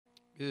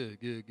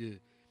Good, good, good.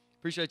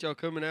 Appreciate y'all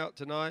coming out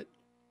tonight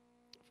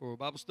for a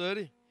Bible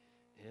study.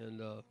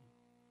 And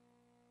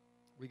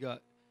we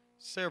got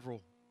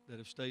several that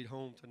have stayed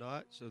home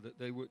tonight so that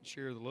they wouldn't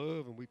share the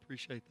love, and we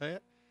appreciate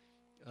that.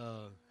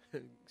 Uh,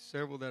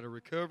 Several that are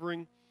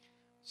recovering,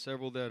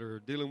 several that are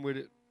dealing with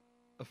it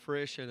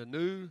afresh and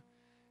anew.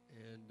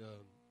 And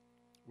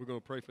we're going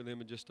to pray for them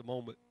in just a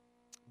moment.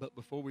 But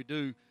before we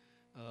do,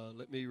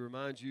 let me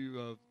remind you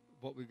of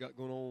what we've got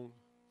going on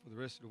for the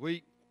rest of the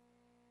week.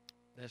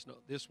 That's not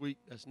this week.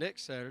 That's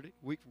next Saturday,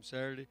 a week from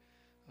Saturday.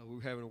 We're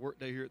having a work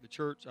day here at the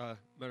church. Matter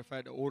of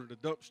fact, I ordered a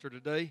dumpster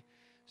today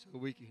so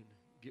we can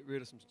get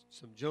rid of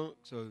some junk.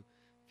 So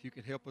if you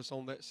can help us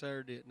on that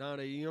Saturday at 9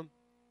 a.m.,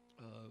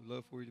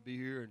 love for you to be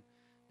here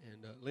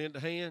and lend a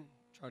hand.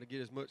 Try to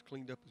get as much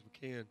cleaned up as we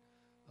can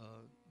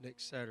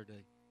next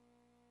Saturday.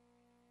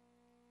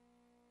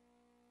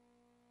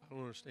 I don't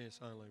understand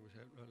sign language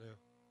right now.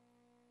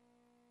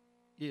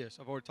 Yes,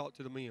 I've already talked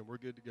to the men. We're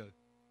good to go.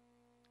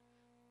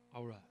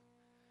 All right.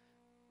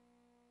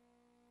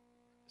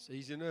 It's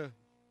easy enough.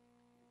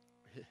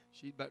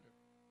 She's about to,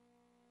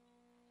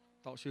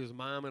 thought she was a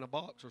mime in a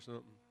box or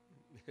something.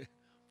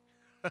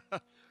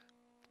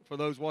 For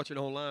those watching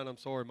online, I'm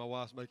sorry. My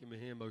wife's making me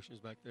hand motions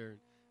back there, and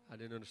I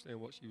didn't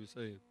understand what she was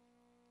saying.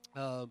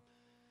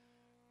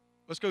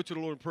 Let's go to the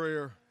Lord in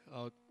prayer.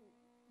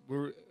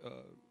 We're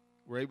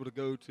able to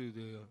go to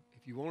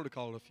if you wanted to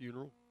call it a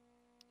funeral,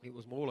 it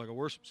was more like a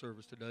worship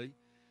service today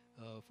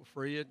for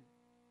Fred,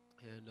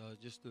 and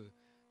just a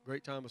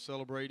great time of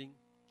celebrating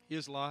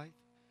his life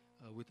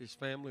with his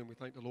family, and we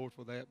thank the Lord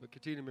for that. But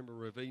continue to remember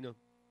Ravina.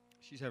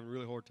 She's having a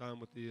really hard time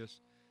with this,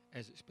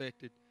 as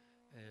expected,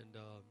 and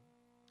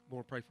I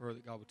want to pray for her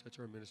that God would touch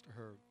her and minister to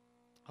her.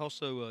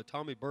 Also,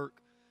 Tommy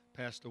Burke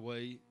passed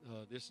away.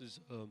 This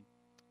is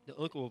the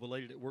uncle of a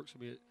lady that works for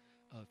me at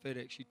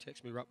FedEx. She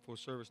texted me right before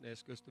service and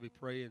asked us to be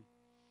praying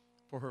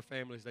for her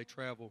family as they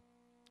travel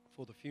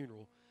for the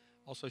funeral.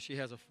 Also, she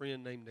has a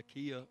friend named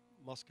Nakia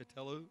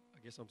Moscatello,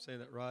 I guess I'm saying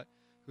that right,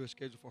 who is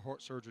scheduled for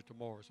heart surgery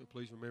tomorrow. So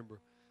please remember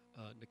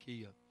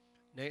Nakia.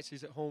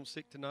 Nancy's at home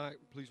sick tonight.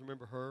 Please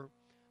remember her.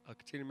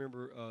 Continue to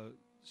remember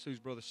Sue's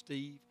brother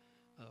Steve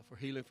for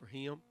healing for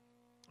him.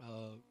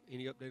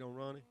 Any update on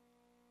Ronnie?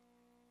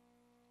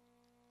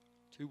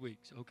 2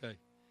 weeks. Okay.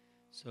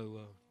 So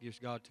gives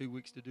God 2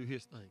 weeks to do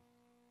his thing.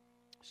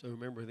 So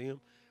remember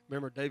them.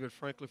 Remember David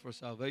Franklin for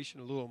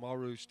salvation. Little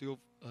Maru is still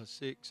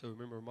sick. So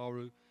remember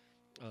Maru.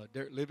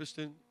 Derek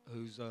Livingston,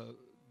 who's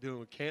dealing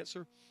with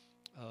cancer.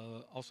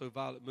 Also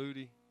Violet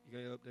Moody. You got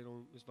any update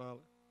on Miss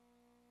Violet?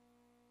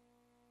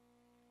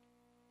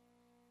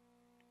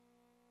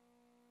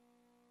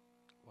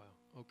 Wow.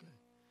 Okay.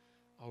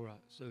 All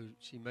right. So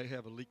she may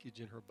have a leakage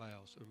in her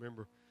bowels. So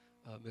remember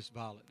Miss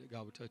Violet, that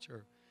God would touch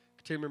her.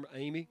 Continue to remember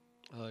Amy.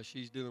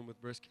 She's dealing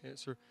with breast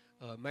cancer.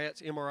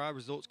 Matt's MRI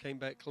results came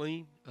back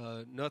clean.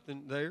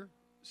 Nothing there.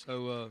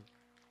 So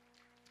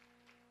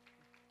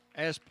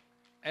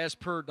as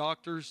per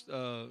doctors,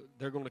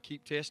 they're going to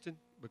keep testing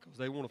because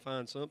they want to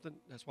find something.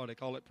 That's why they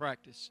call it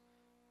practice.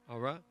 All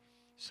right?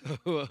 So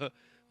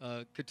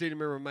continue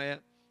to remember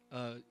Matt.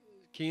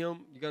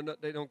 Kim, you got an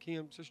update on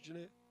Kim, Sister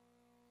Jeanette?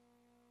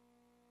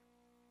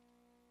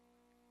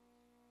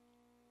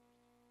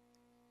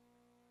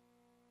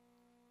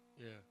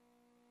 Yeah.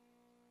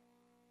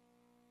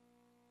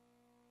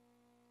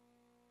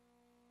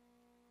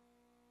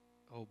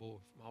 Oh, boy,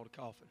 from all the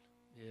coughing.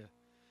 Yeah.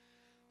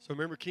 So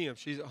remember Kim.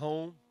 She's at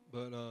home,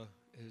 but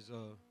is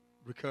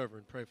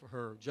recovering. Pray for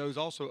her. Joe's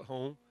also at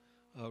home,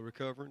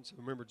 recovering. So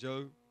remember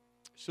Joe.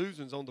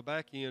 Susan's on the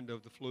back end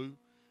of the flu,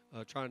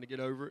 trying to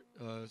get over it.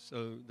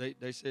 So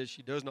they said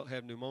she does not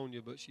have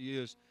pneumonia, but she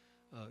is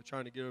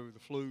trying to get over the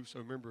flu. So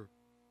remember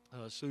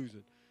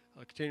Susan.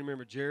 Continue to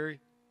remember Jerry,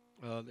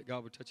 that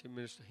God would touch him and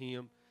minister to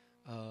him.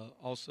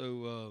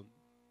 Also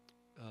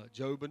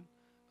Jobin.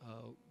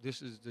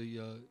 This is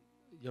the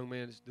young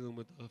man that's dealing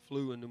with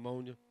flu and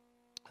pneumonia.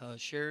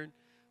 Sharon,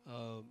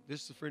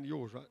 this is a friend of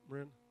yours, right,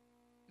 Miranda?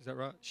 Is that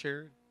right?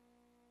 Sharon?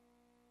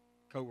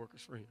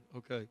 Co-worker's friend,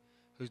 okay,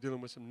 who's dealing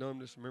with some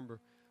numbness. Remember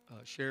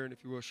Sharon,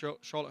 if you will.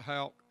 Charlotte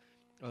Houck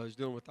is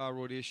dealing with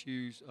thyroid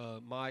issues.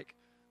 Mike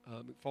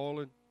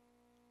McFarland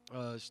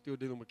is still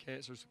dealing with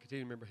cancer, so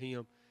continue to remember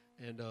him.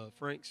 And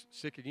Frank's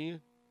sick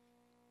again.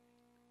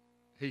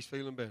 He's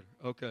feeling better.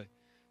 Okay,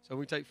 so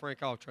we take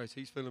Frank off, Trace.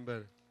 He's feeling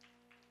better.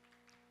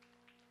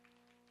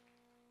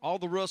 All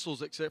the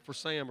Russells except for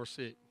Sam are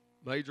sick.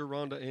 Major,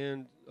 Rhonda,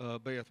 and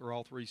Beth are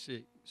all three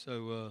sick.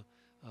 So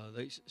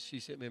she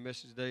sent me a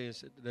message today and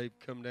said that they've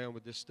come down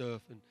with this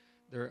stuff, and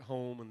they're at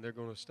home, and they're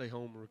going to stay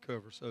home and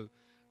recover. So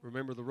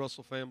remember the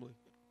Russell family,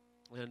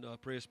 and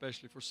pray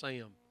especially for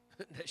Sam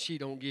that she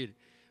don't get it.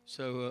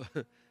 So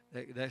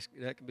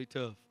that can be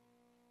tough.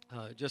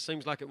 It just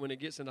seems like when it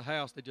gets in the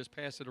house, they just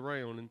pass it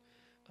around.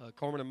 And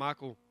Carmen and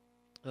Michael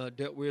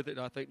dealt with it.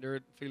 I think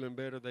they're feeling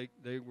better.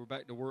 They were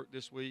back to work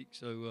this week,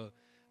 so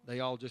they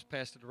all just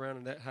passed it around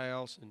in that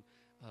house, and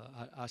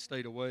I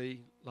stayed away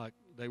like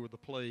they were the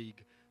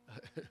plague.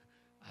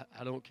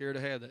 I don't care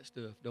to have that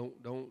stuff.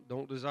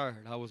 Don't desire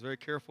it. I was very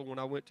careful when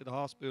I went to the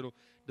hospital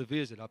to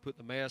visit. I put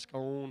the mask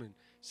on and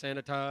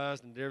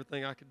sanitized and did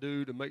everything I could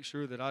do to make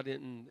sure that I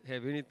didn't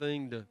have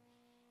anything to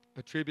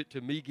attribute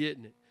to me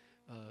getting it.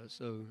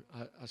 So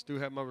I still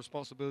have my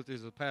responsibility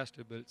as a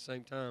pastor, but at the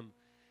same time,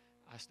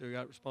 I still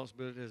got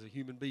responsibility as a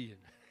human being.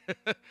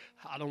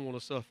 I don't want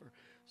to suffer.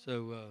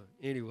 So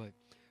anyway,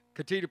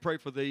 continue to pray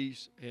for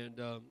these, and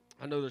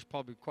I know there's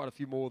probably quite a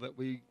few more that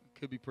we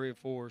could be praying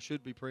for, or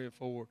should be praying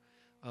for,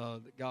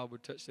 that God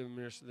would touch them and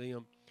minister to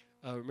them.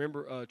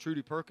 Remember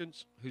Trudy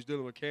Perkins, who's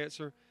dealing with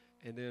cancer,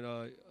 and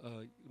then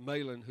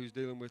Malin, who's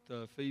dealing with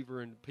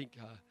fever and pink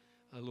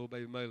eye, little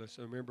baby Malin.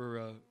 So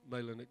remember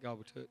Malin, that God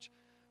would touch.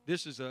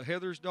 This is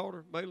Heather's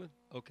daughter, Malin?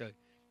 Okay.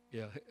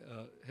 Yeah,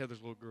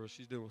 Heather's little girl.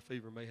 She's dealing with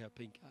fever, may have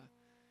pink eye.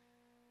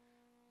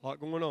 A lot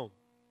going on.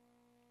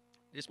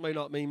 This may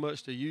not mean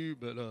much to you,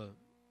 but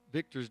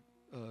Victor's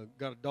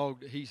got a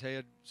dog that he's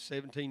had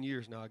 17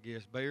 years now, I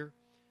guess, Bear.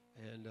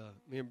 And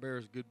me and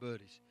Bear's good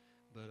buddies.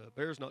 But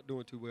Bear's not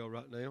doing too well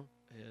right now.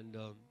 And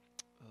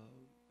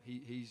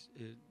he's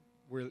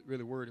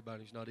really worried about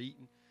him. He's not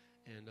eating.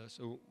 And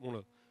so want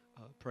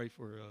to pray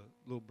for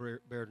little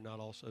Bear tonight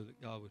also,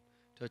 that God would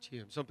touch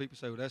him. Some people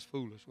say, well, that's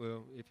foolish.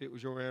 Well, if it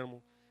was your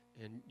animal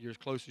and you're as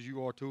close as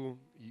you are to him,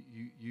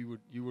 you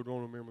would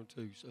want to remember him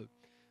too. So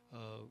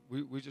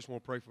we just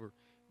want to pray for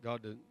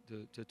God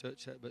to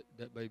touch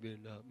that baby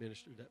and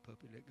minister to that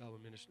puppy, that God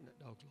would minister in that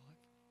dog's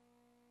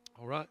life.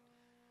 All right?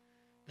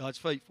 God's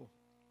faithful.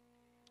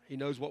 He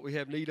knows what we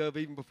have need of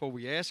even before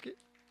we ask it.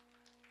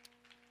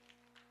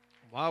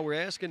 While we're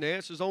asking, the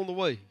answer's on the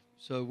way.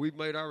 So we've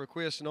made our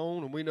requests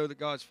known, and we know that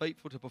God's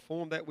faithful to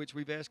perform that which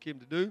we've asked him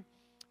to do.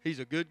 He's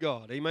a good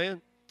God.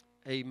 Amen?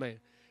 Amen.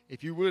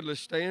 If you would, let's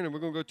stand, and we're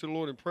going to go to the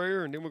Lord in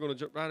prayer, and then we're going to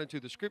jump right into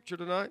the Scripture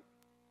tonight.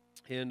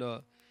 And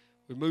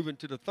we're moving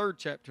to the 3rd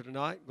chapter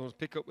tonight. We're going to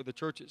pick up with the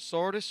church at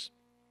Sardis.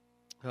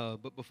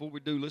 But before we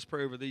do, let's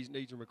pray over these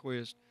needs and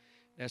requests.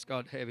 Ask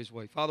God to have his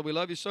way. Father, we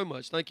love you so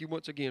much. Thank you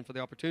once again for the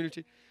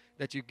opportunity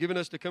that you've given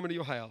us to come into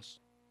your house,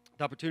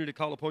 the opportunity to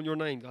call upon your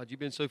name, God. You've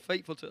been so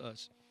faithful to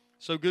us,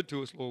 so good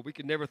to us, Lord. We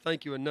can never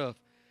thank you enough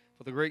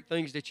for the great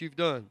things that you've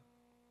done.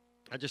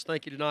 I just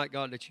thank you tonight,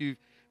 God, that you've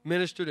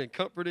ministered and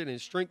comforted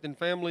and strengthened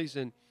families,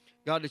 and,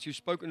 God, that you've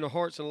spoken to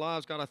hearts and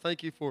lives. God, I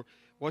thank you for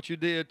what you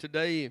did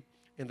today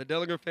in the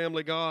Delegar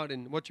family, God,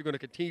 and what you're going to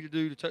continue to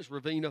do to touch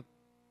Ravina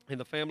and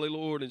the family,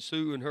 Lord, and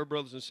Sue and her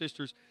brothers and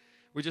sisters.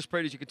 We just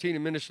pray that you continue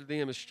to minister to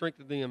them and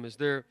strengthen them as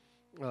they're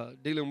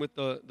dealing with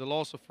the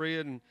loss of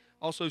Fred, and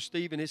also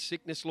Steve and his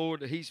sickness, Lord,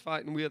 that he's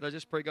fighting with. I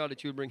just pray, God,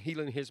 that you would bring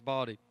healing in his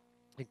body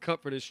and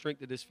comfort and strength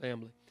to this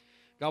family.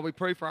 God, we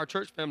pray for our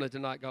church family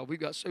tonight, God. We've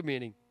got so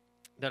many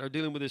that are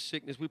dealing with this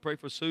sickness. We pray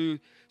for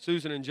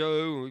Susan and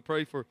Joe, and we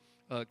pray for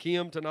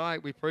Kim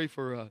tonight. We pray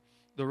for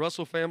the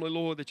Russell family,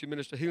 Lord, that you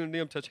minister healing to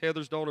them. Touch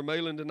Heather's daughter,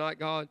 Malin, tonight,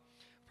 God.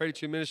 Pray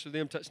that you minister to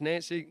them. Touch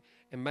Nancy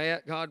and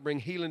Matt, God. Bring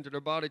healing to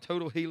their body,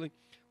 total healing.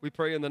 We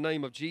pray in the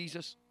name of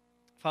Jesus,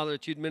 Father,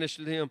 that you'd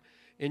minister to him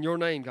in your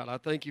name, God. I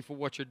thank you for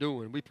what you're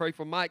doing. We pray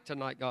for Mike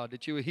tonight, God,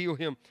 that you would heal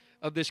him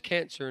of this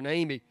cancer, and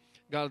Amy,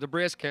 God, of the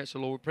breast cancer,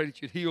 Lord. We pray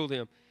that you'd heal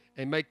them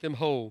and make them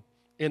whole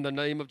in the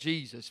name of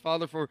Jesus.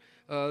 Father, for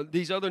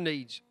these other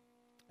needs,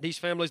 these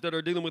families that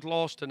are dealing with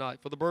loss tonight,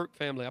 for the Burke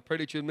family, I pray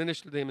that you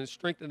minister to them and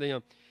strengthen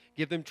them.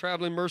 Give them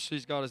traveling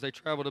mercies, God, as they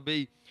travel to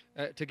be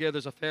together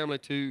as a family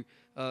to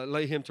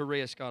lay him to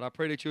rest, God. I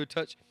pray that you would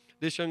touch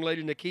this young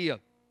lady, Nakia,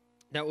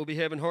 that will be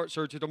having heart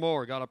surgery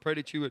tomorrow. God, I pray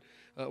that you would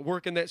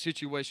work in that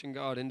situation,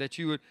 God, and that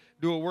you would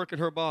do a work in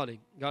her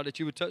body. God, that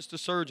you would touch the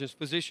surgeons,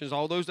 physicians,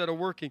 all those that are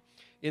working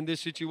in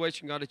this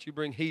situation, God, that you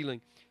bring healing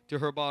to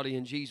her body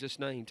in Jesus'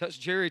 name. Touch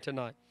Jerry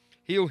tonight.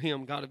 Heal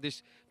him, God, of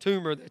this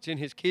tumor that's in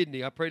his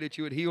kidney. I pray that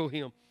you would heal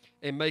him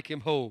and make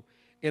him whole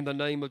in the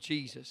name of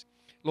Jesus.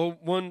 Lord,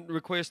 one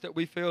request that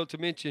we failed to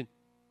mention,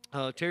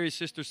 Terry's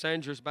sister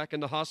Sandra's back in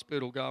the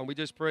hospital, God, and we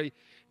just pray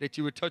that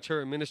you would touch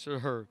her and minister to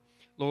her.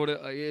 Lord,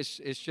 it's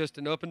just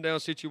an up and down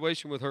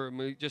situation with her, and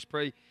we just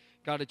pray,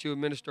 God, that you would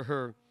minister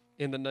her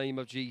in the name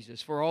of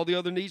Jesus. For all the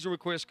other needs and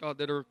requests, God,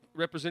 that are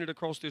represented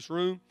across this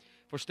room,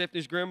 for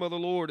Stephanie's grandmother,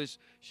 Lord, as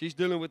she's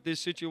dealing with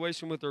this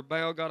situation with her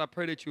bowel, God, I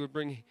pray that you would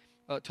bring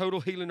total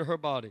healing to her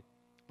body.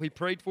 We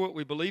prayed for it,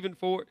 we believe in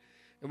for it,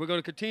 and we're going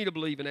to continue to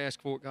believe and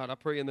ask for it, God. I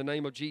pray in the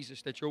name of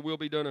Jesus that your will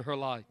be done in her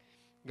life.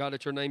 God,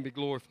 that your name be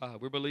glorified.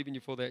 We're believing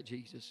you for that,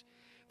 Jesus.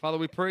 Father,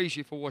 we praise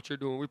you for what you're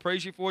doing. We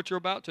praise you for what you're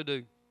about to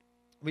do.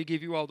 We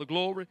give you all the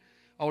glory,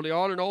 all the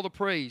honor, and all the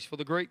praise for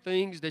the great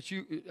things that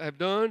you have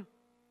done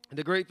and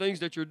the great things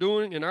that you're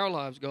doing in our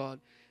lives, God,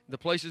 the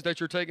places that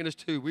you're taking us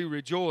to. We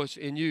rejoice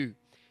in you,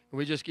 and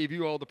we just give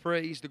you all the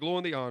praise, the glory,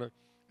 and the honor,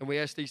 and we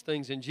ask these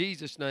things in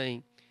Jesus'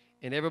 name.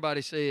 And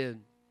everybody said,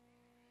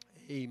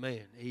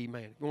 amen,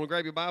 amen. If you want to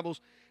grab your Bibles,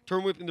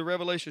 turn with me to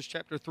Revelations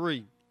chapter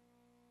 3.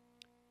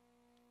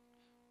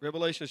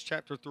 Revelations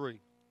chapter 3.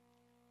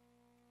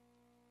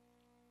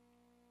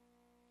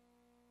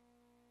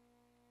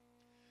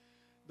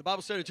 The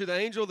Bible said, to the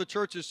angel of the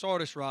church of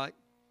Sardis write,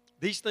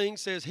 these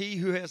things says he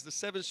who has the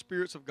 7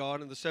 spirits of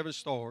God and the 7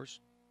 stars,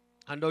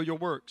 I know your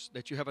works,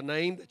 that you have a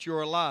name, that you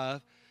are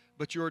alive,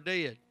 but you are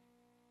dead.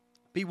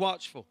 Be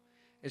watchful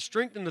and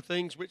strengthen the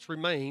things which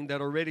remain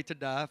that are ready to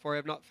die, for I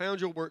have not found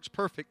your works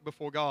perfect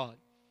before God.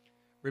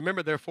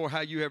 Remember, therefore,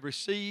 how you have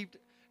received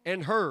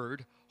and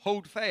heard,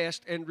 hold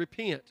fast and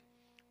repent.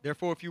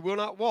 Therefore, if you will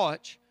not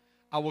watch,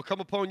 I will come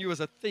upon you as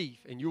a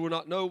thief, and you will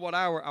not know what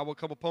hour I will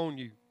come upon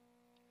you.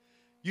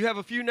 You have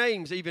a few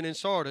names even in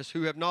Sardis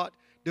who have not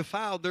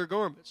defiled their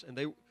garments, and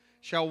they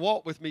shall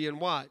walk with me in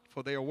white,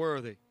 for they are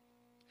worthy.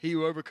 He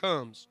who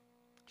overcomes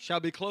shall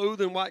be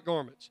clothed in white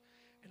garments,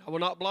 and I will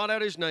not blot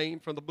out his name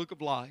from the book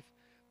of life,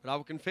 but I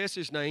will confess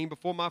his name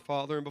before my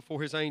Father and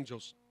before his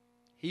angels.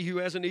 He who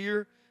has an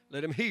ear,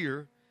 let him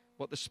hear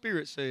what the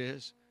Spirit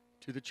says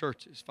to the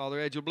churches. Father,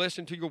 add your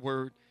blessing to your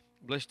word.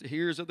 Bless the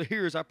hearers of the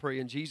hearers, I pray,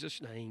 in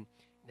Jesus' name.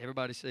 And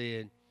everybody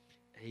said,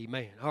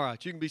 amen. All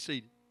right, you can be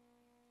seated.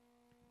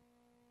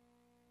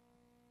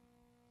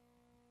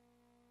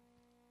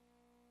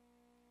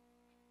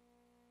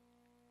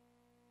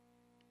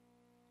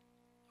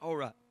 All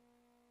right.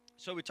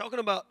 So we're talking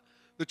about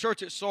the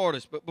church at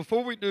Sardis. But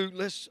before we do,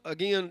 let's,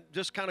 again,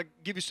 just kind of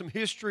give you some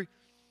history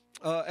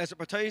as it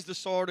pertains to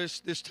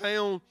Sardis. This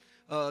town,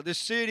 this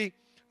city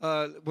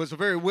was a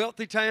very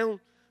wealthy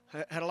town.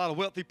 Had a lot of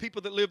wealthy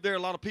people that lived there, a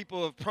lot of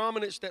people of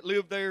prominence that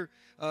lived there.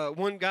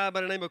 One guy by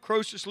the name of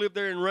Croesus lived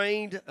there and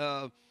reigned.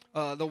 The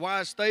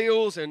wise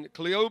Thales and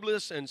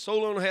Cleobulus and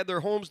Solon had their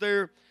homes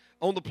there.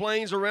 On the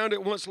plains around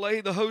it once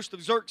lay the host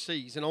of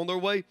Xerxes, and on their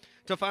way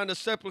to find a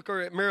sepulchre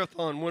at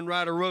Marathon, one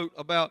writer wrote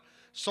about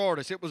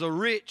Sardis. It was a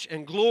rich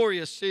and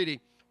glorious city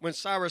when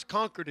Cyrus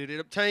conquered it. It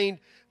obtained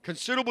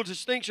considerable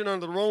distinction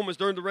under the Romans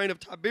during the reign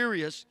of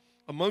Tiberius.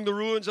 Among the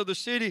ruins of the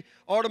city,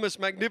 Artemis'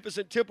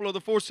 magnificent temple of the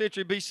 4th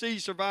century B.C.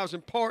 survives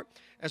in part,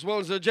 as well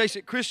as the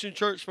adjacent Christian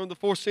church from the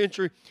 4th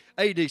century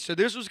A.D. So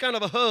this was kind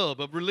of a hub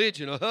of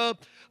religion, a hub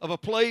of a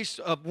place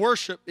of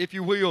worship, if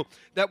you will,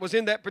 that was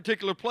in that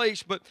particular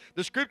place. But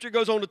the Scripture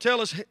goes on to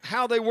tell us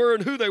how they were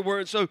and who they were.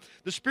 And so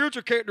the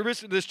spiritual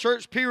characteristics of this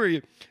church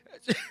period,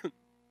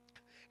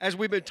 as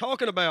we've been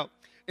talking about,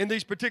 in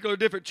these particular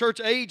different church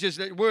ages,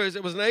 it was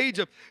an age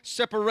of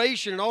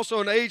separation and also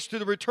an age to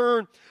the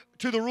return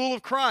to the rule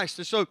of Christ.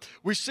 And so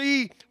we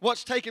see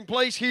what's taking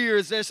place here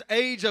is this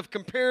age of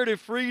comparative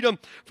freedom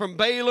from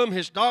Balaam,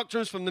 his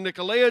doctrines, from the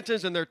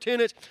Nicolaitans and their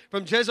tenets,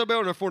 from Jezebel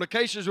and her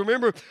fornications.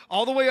 Remember,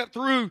 all the way up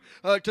through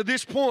to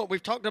this point,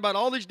 we've talked about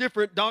all these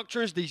different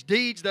doctrines, these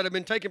deeds that have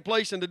been taking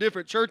place in the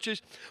different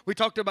churches. We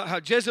talked about how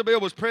Jezebel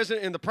was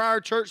present in the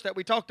prior church that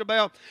we talked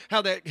about,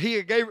 how that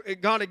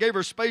God had gave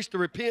her space to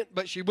repent,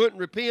 but she wouldn't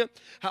repent.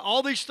 How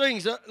all these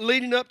things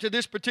leading up to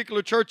this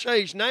particular church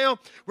age. Now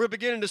we're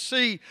beginning to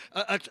see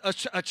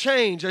a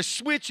change, a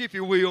switch, if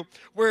you will,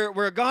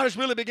 where God is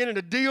really beginning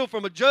to deal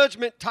from a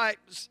judgment-type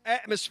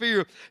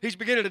atmosphere. He's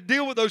beginning to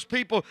deal with those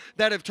people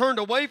that have turned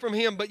away from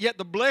Him, but yet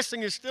the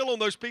blessing is still on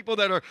those people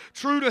that are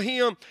true to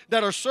Him,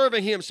 that are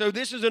serving Him. So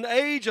this is an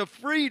age of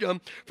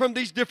freedom from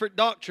these different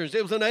doctrines.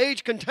 It was an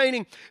age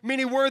containing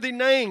many worthy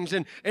names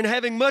and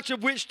having much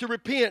of which to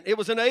repent. It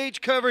was an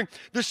age covering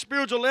the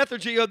spiritual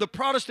lethargy of the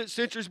Protestant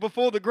centuries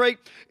before the great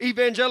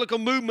evangelical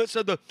movements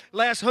of the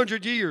last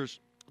 100 years.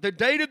 The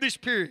date of this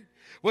period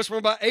was from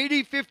about AD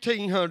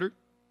 1500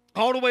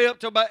 all the way up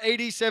to about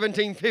AD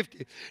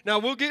 1750. Now,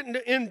 we'll get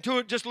into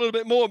it just a little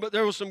bit more, but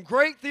there were some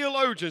great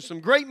theologians, some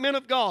great men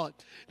of God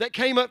that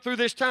came up through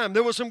this time.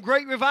 There were some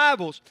great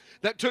revivals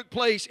that took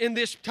place in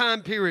this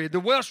time period. The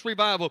Welsh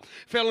revival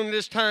fell in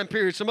this time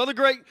period. Some other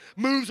great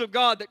moves of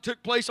God that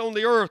took place on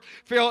the earth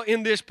fell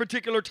in this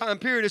particular time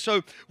period. And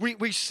so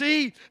we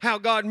see how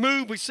God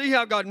moved. We see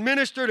how God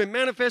ministered and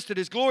manifested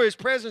His glory, His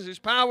presence, His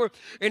power,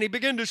 and He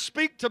began to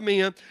speak to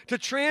men to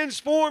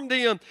transform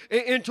them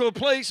into a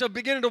place of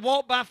beginning to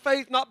walk by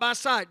faith, not by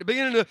sight, to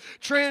beginning to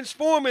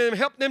transform them and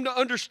help them to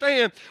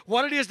understand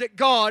what it is that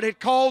God had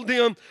called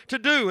them to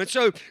do. And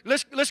so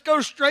let's go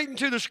straight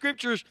into the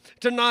Scriptures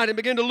tonight and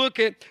begin to look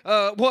at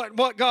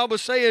what God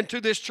was saying to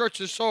this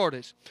church of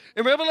Sardis.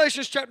 In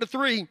Revelation chapter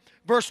 3,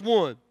 verse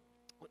 1,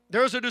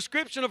 there's a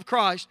description of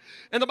Christ,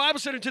 and the Bible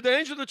said, unto the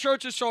angel of the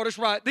church of Sardis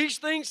write, these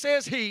things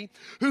says He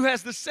who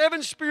has the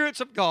 7 spirits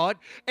of God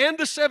and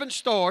the 7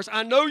 stars.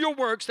 I know your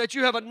works, that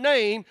you have a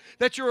name,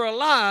 that you're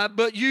alive,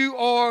 but you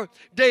are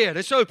dead.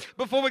 And so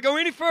before we go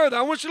any further,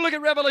 I want you to look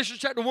at Revelation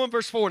chapter 1,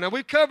 verse 4. Now,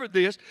 we've covered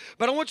this,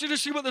 but I want you to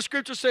see what the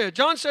Scripture said.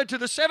 John said, to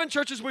the 7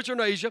 churches which are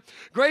in Asia,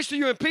 grace to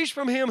you and peace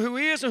from Him who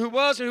is and who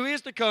was and who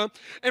is to come,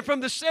 and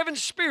from the 7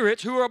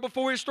 spirits who are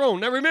before His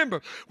throne. Now,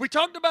 remember, we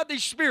talked about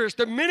these spirits,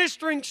 the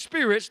ministering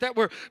spirits that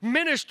were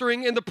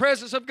ministering in the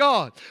presence of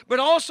God.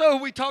 But also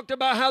we talked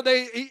about how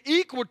they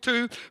equal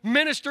to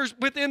ministers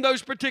within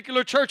those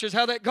particular churches,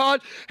 how that God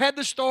had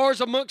the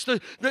stars amongst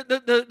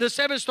the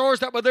 7 stars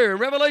that were there. In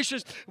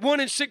Revelations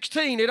 1 and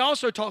 16, it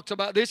also talks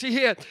about this. He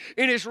had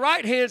in His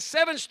right hand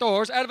 7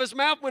 stars. Out of His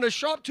mouth went a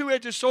sharp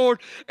 2-edged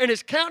sword, and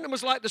His countenance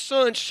was like the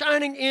sun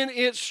shining in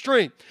its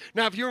strength.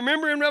 Now, if you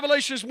remember in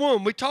Revelations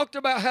 1, we talked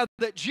about how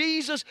that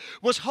Jesus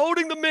was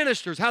holding the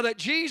ministers, how that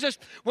Jesus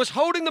was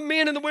holding the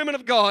men and the women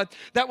of God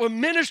that that were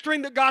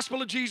ministering the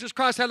gospel of Jesus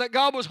Christ, how that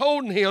God was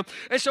holding him.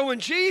 And so when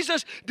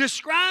Jesus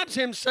describes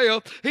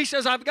himself, he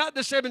says, I've got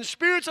the 7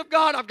 spirits of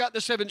God. I've got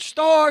the 7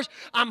 stars.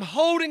 I'm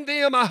holding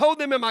them. I hold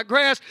them in my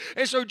grasp.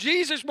 And so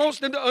Jesus wants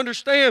them to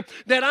understand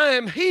that I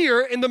am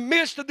here in the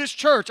midst of this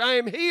church. I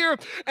am here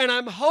and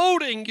I'm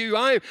holding you.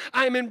 I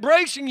am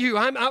embracing you.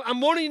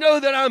 I'm wanting you to know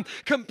that I'm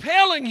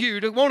compelling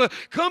you to want to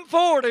come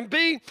forward and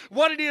be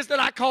what it is that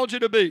I called you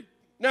to be.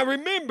 Now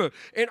remember,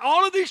 in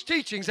all of these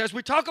teachings, as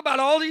we talk about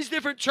all these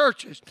different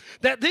churches,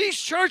 that these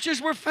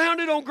churches were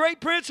founded on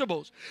great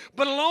principles.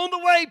 But along the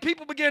way,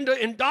 people began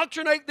to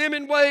indoctrinate them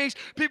in ways.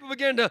 People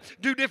began to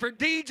do different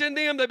deeds in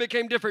them. They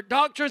became different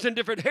doctrines and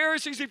different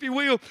heresies, if you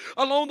will,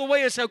 along the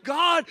way. And so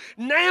God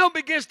now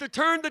begins to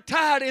turn the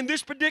tide in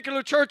this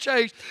particular church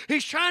age.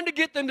 He's trying to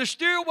get them to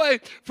steer away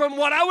from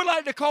what I would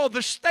like to call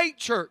the state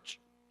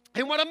church.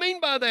 And what I mean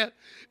by that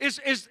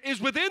is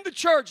within the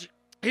church,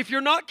 if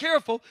you're not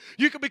careful,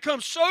 you can become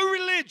so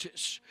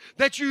religious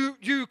that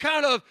you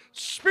kind of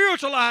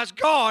spiritualize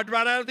God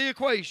right out of the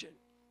equation.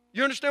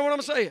 You understand what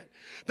I'm saying?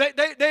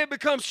 They have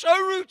become so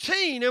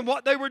routine in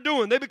what they were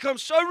doing. They become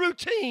so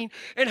routine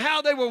in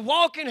how they were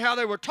walking, how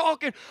they were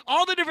talking,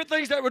 all the different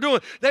things they were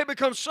doing. They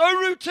become so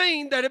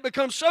routine that it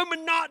becomes so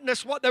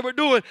monotonous what they were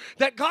doing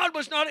that God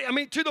was not,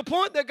 to the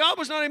point that God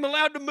was not even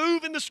allowed to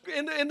move in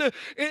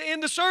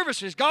the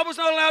services. God was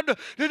not allowed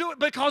to do it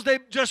because they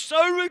just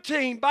so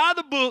routine, by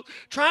the book,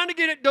 trying to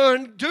get it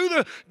done,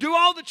 do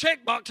all the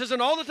check boxes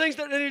and all the things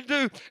that they need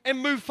to do and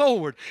move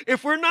forward.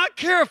 If we're not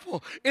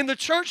careful in the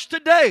church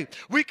today,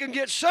 we can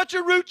get such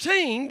a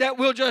routine that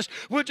we'll just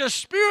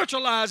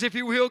spiritualize, if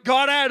you will,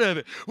 God out of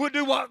it. We'll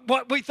do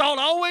what we thought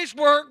always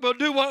worked. We'll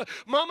do what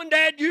mom and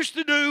dad used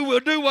to do. We'll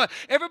do what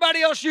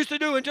everybody else used to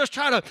do and just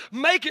try to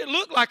make it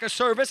look like a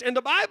service. And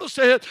the Bible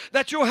says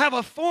that you'll have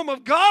a form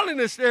of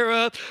godliness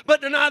thereof,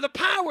 but deny the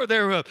power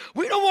thereof.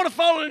 We don't want to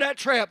fall into that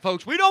trap,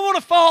 folks. We don't want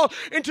to fall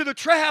into the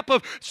trap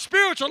of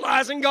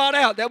spiritualizing God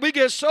out, that we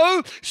get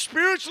so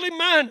spiritually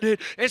minded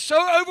and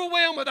so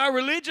overwhelmed with our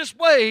religious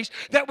ways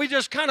that we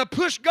just kind of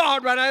push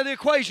God right out of the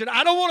equation.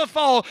 I don't want to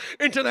fall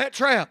into that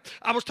trap.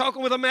 I was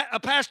talking with a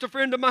pastor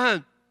friend of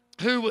mine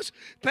who was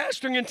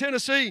pastoring in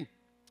Tennessee.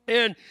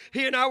 And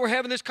he and I were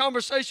having this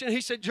conversation.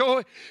 He said,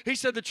 Joy, he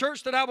said, the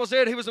church that I was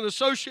at, he was an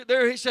associate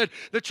there. He said,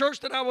 the church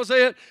that I was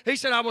at, he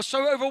said, I was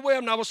so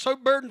overwhelmed. I was so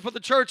burdened for the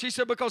church. He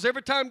said, because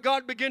every time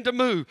God began to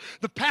move,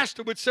 the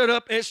pastor would stand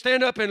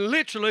up and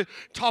literally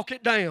talk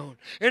it down.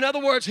 In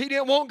other words, he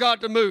didn't want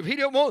God to move. They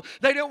didn't want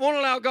to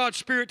allow God's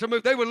Spirit to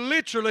move. They would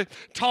literally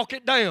talk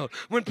it down.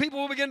 When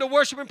people would begin to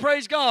worship and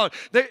praise God,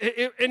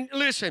 and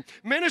listen,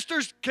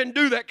 ministers can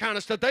do that kind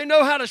of stuff. They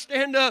know how to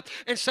stand up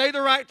and say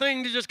the right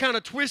thing to just kind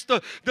of twist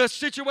the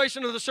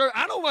situation of the service.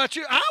 I don't want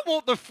you. I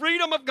want the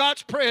freedom of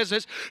God's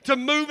presence to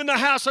move in the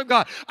house of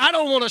God. I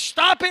don't want to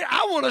stop it.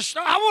 I want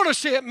to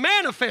see it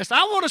manifest.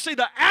 I want to see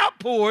the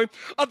outpouring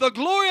of the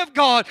glory of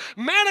God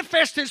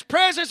manifest His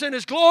presence and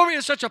His glory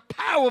in such a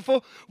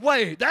powerful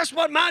way. That's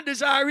what my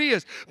desire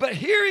is. But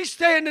here He's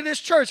standing in this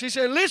church. He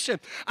said, listen,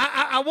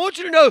 I want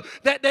you to know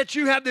that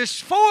you have this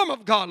form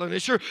of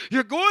godliness.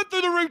 You're going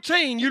through the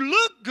routine. You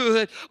look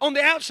good on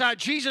the outside.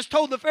 Jesus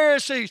told the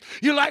Pharisees,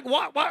 you like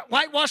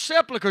whitewashed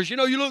sepulchres. You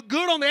know, you look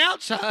good on the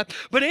outside,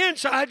 but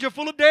inside you're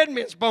full of dead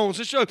men's bones.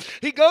 And so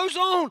he goes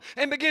on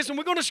and begins, and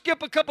we're going to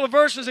skip a couple of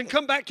verses and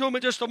come back to them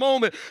in just a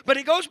moment, but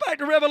he goes back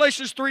to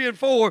Revelations 3 and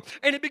 4,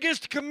 and he begins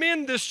to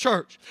commend this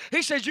church.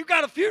 He says, you've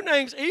got a few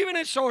names, even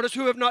in Sardis,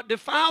 who have not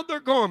defiled their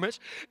garments,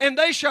 and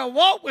they shall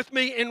walk with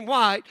me in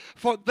white,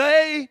 for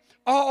they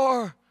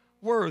are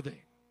worthy.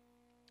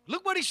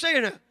 Look what he's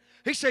saying now.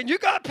 He's saying, you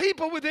got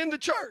people within the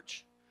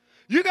church.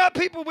 You got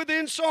people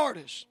within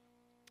Sardis.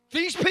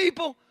 These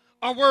people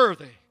are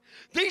worthy.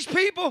 These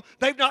people,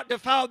 they've not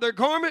defiled their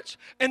garments,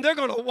 and they're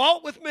going to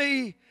walk with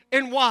me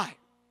in white.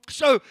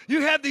 So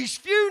you have these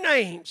few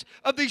names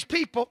of these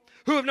people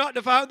who have not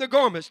defiled their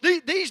garments.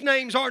 These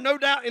names are no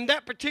doubt in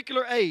that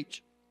particular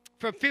age,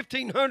 from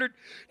 1500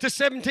 to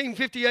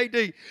 1750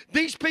 AD.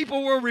 These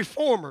people were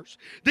reformers.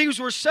 These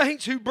were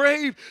saints who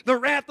braved the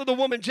wrath of the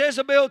woman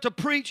Jezebel to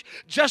preach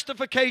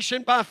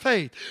justification by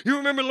faith. You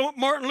remember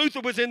Martin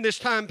Luther was in this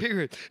time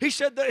period. He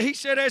said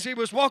as he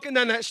was walking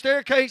down that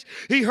staircase,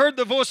 he heard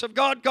the voice of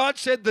God. God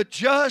said, the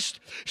just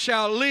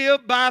shall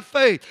live by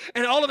faith.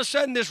 And all of a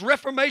sudden, this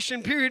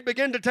Reformation period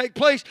began to take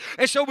place.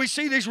 And so we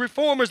see these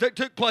reformers that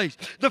took place.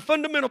 The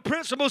fundamental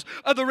principles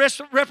of the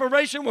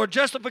Reformation were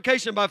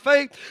justification by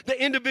faith, the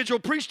individual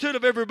priesthood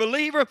of every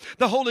believer,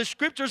 the Holy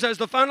Scriptures as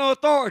the final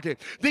authority.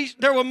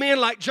 There were men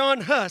like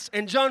John Huss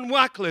and John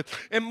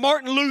Wycliffe and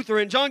Martin Luther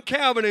and John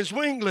Calvin and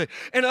Zwingli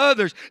and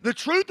others. The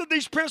truth of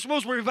these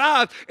principles were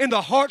revived in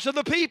the hearts of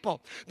the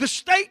people. The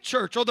state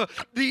church, or the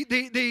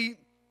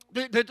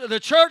the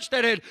church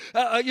that had,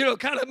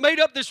 kind of made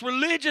up this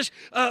religious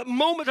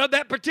moment of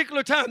that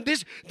particular time.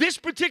 This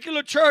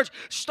particular church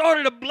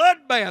started a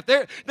bloodbath.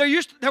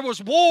 There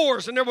was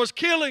wars and there was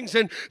killings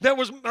and there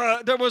was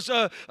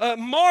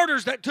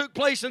martyrs that took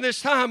place in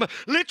this time.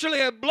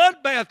 Literally a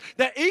bloodbath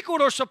that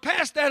equaled or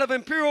surpassed that of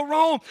imperial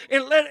Rome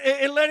in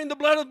letting the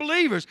blood of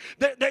believers.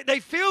 They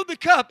filled the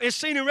cup, as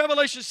seen in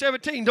Revelation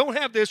 17. Don't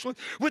have this one,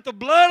 with the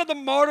blood of the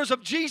martyrs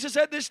of Jesus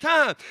at this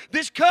time.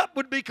 This cup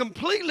would be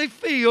completely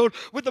filled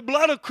with the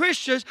blood of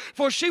Christians,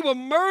 for she will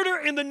murder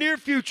in the near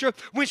future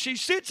when she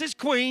sits as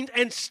queen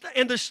and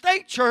the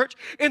state church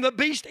in the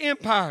beast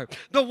empire.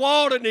 The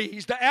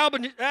Waldenese, the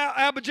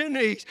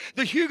Albigenses,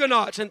 the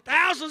Huguenots, and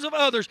thousands of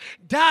others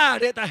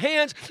died at the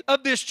hands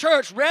of this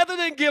church rather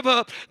than give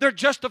up their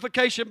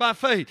justification by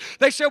faith.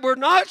 They said, we're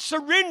not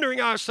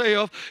surrendering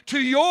ourselves to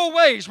your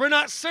ways. We're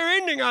not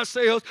surrendering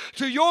ourselves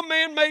to your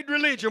man-made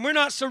religion. We're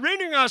not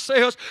surrendering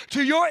ourselves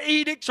to your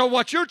edicts or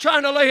what you're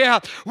trying to lay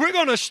out. We're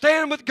going to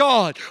stand with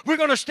God. We're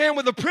going to stand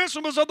with the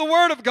principles of the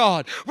Word of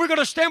God. We're going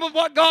to stand with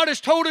what God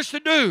has told us to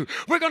do.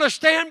 We're going to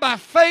stand by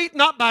faith,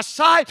 not by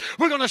sight.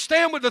 We're going to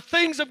stand with the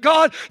things of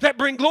God that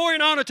bring glory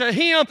and honor to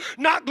Him,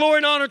 not glory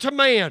and honor to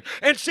man.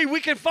 And see, we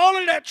can fall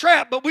into that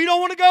trap, but we don't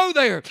want to go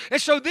there.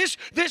 And so this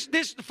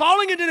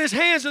falling into the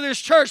hands of this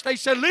church, they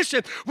said,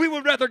 listen, we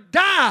would rather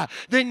die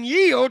than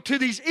yield to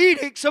these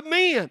edicts of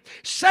men.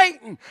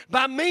 Satan,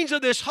 by means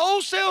of this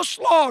wholesale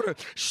slaughter,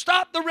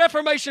 stopped the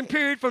Reformation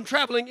period from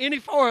traveling any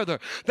farther.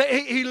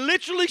 He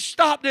literally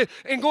stopped it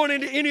and going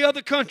into any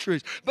other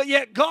countries. But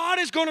yet God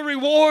is going to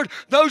reward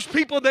those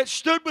people that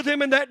stood with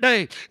Him in that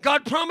day.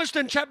 God promised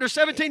in chapter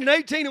 17 and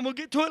 18, and we'll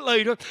get to it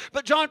later,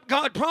 but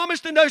God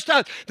promised in those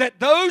times that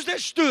those that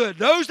stood,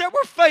 those that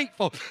were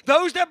faithful,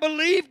 those that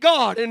believed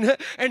God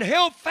and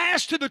held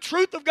fast to the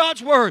truth of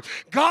God's Word,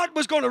 God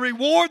was going to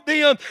reward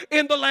them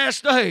in the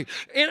last day.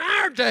 In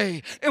our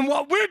day, and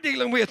what we're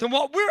dealing with and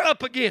what we're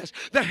up against,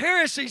 the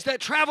heresies that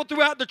travel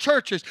throughout the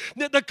churches,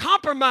 the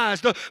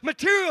compromise, the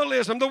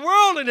materialism, the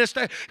worldliness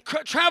that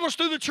travels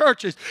through the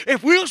churches.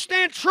 If we'll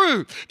stand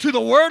true to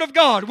the Word of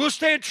God, we'll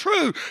stand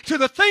true to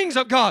the things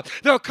of God,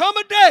 there'll come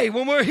a day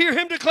when we'll hear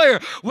Him declare,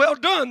 well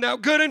done, thou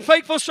good and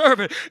faithful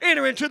servant.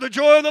 Enter into the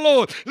joy of the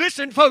Lord.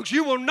 Listen, folks,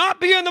 you will not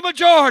be in the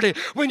majority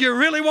when you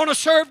really want to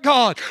serve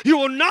God. You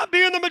will not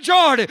be in the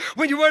majority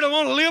when you really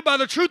want to live by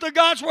the truth of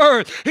God's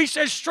Word. He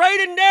says, straight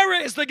and narrow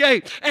is the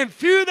gate, and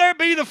few there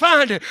be to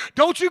find it.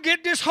 Don't you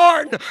get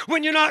disheartened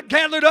when you're not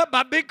gathered up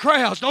by big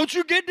crowds. Don't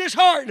you get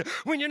disheartened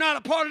when you're not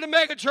a part of the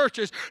mega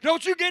churches.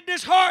 Don't you get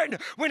disheartened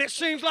when it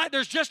seems like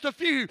there's just a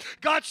few.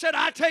 God said,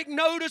 I take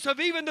notice of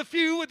even the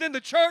few within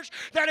the church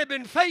that have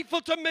been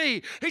faithful to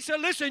me. He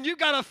said, listen, you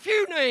got a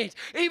few names,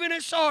 even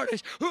in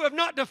Sardis, who have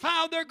not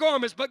defiled their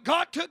garments, but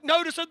God took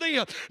notice of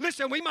them.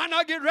 Listen, we might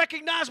not get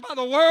recognized by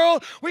the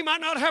world. We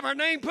might not have our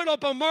name put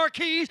up on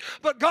marquees,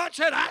 but God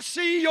said, I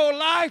see your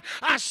life.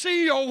 I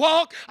see your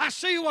walk. I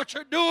see what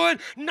you're doing,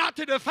 not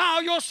to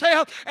defile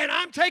yourself, and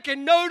I'm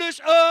taking notice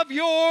of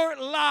your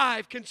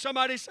life. Can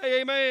somebody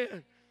say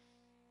amen?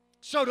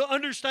 So to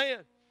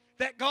understand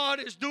that God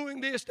is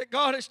doing this, that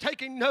God is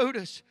taking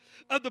notice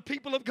of the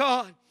people of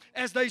God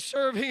as they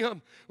serve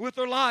Him with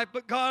their life,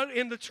 but God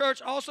in the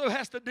church also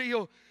has to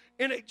deal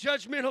in a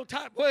judgmental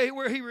type way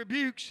where He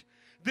rebukes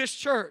this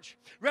church.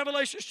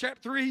 Revelation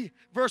chapter 3,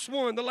 verse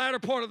 1, the latter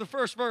part of the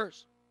first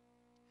verse.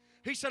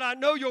 He said, I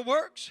know your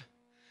works,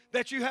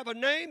 that you have a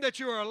name, that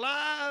you are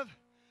alive,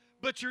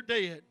 but you're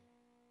dead.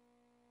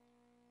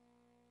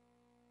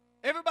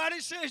 Everybody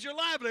says you're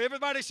lively.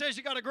 Everybody says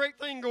you got a great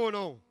thing going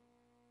on.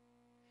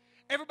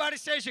 Everybody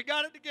says you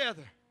got it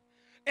together.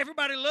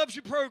 Everybody loves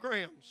your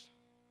programs.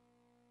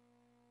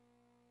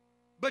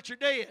 But you're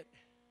dead.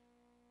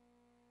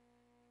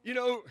 You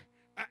know,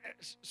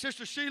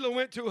 Sister Sheila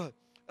went to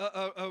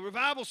a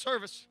revival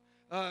service.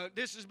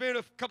 This has been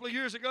a couple of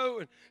years ago,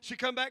 and she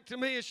come back to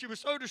me, and she was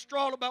so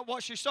distraught about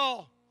what she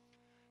saw.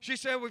 She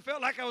said, we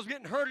felt like I was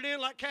getting herded in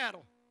like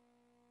cattle.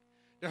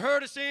 To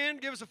herd us in,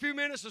 give us a few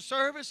minutes of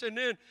service, and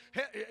then,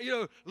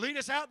 lead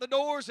us out the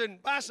doors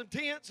and buy some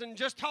tents and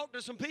just talk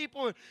to some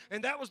people.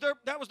 And that was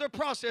their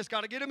process.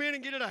 Got to get them in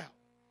and get it out.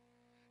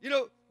 You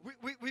know,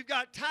 we've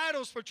got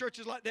titles for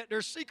churches like that.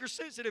 They're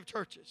seeker-sensitive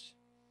churches.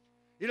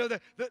 You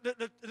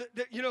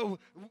know,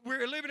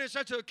 we're living in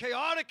such a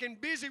chaotic and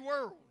busy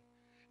world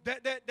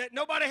that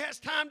nobody has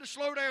time to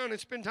slow down and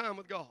spend time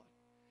with God.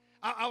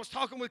 I was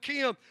talking with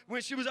Kim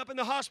when she was up in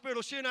the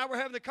hospital. She and I were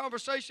having the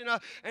conversation,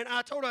 and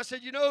I told her, I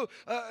said,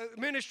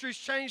 ministry's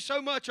changed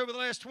so much over the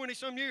last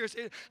 20-some years.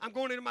 I'm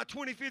going into my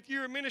 25th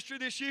year of ministry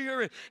this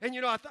year,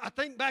 and I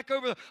think back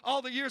over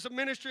all the years of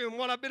ministry and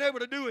what I've been able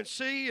to do and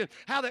see, and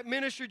how that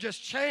ministry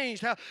just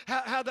changed,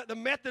 how the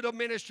method of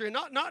ministry,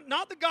 not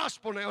the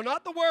gospel now,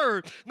 not the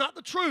word, not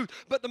the truth,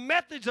 but the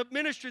methods of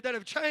ministry that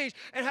have changed,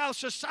 and how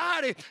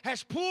society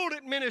has pulled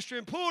at ministry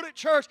and pulled at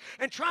church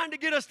and trying to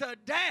get us to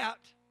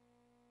adapt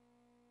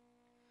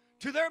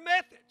to their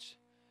methods.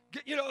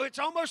 You know, it's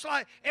almost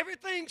like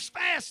everything's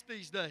fast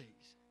these days.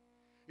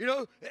 You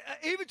know,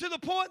 even to the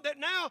point that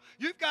now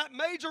you've got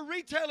major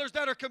retailers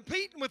that are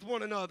competing with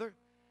one another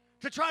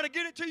to try to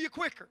get it to you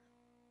quicker.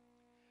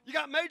 You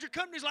got major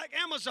companies like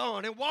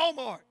Amazon and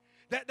Walmart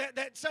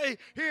that say,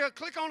 here,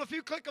 click on a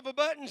few click of a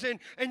buttons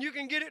and you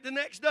can get it the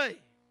next day.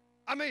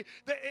 I mean,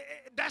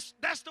 that's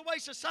the way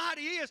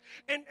society is.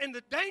 And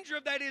the danger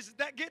of that is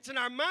that gets in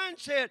our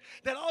mindset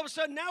that all of a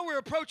sudden now we're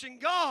approaching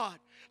God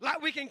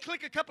like we can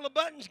click a couple of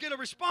buttons, get a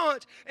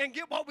response, and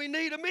get what we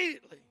need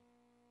immediately.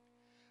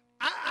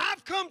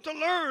 I've come to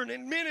learn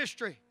in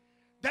ministry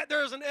that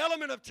there's an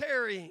element of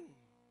tarrying,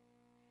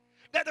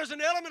 that there's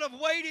an element of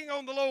waiting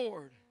on the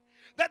Lord,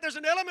 that there's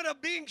an element of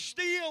being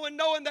still and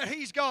knowing that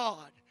He's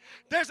God.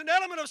 There's an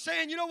element of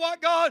saying, you know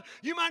what, God,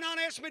 you might not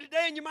answer me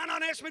today and you might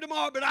not answer me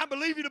tomorrow, but I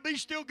believe you to be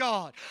still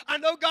God. I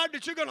know, God,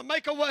 that you're going to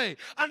make a way.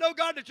 I know,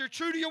 God, that you're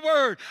true to your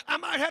word. I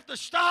might have to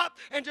stop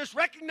and just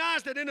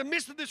recognize that in the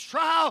midst of this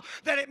trial,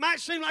 that it might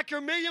seem like you're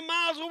a million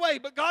miles away,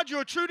 but God,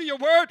 you're true to your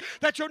word,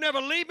 that you'll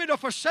never leave me nor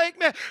forsake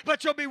me,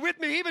 but you'll be with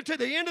me even to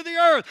the end of the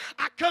earth.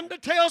 I come to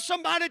tell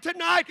somebody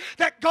tonight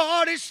that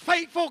God is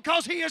faithful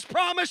because He has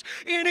promised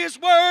in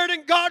His word,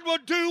 and God will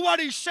do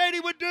what He said He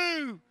would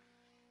do.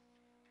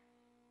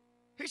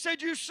 He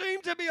said, you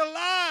seem to be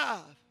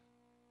alive,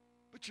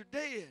 but you're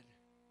dead.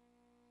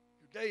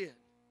 You're dead.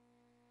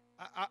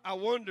 I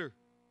wonder,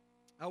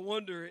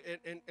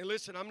 and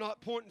listen, I'm not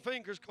pointing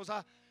fingers because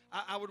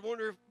I would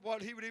wonder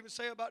what he would even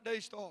say about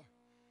Daystar.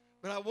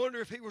 But I wonder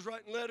if he was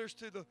writing letters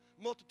to the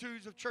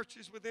multitudes of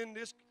churches within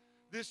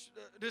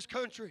this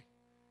country.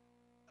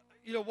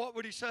 You know, what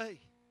would he say?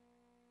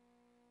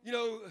 You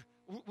know,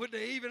 would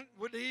they even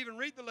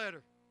read the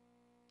letter?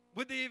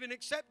 Would they even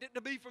accept it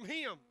to be from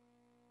him?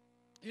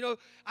 You know,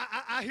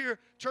 I hear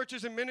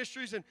churches and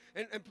ministries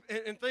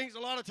and things a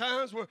lot of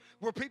times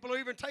where people are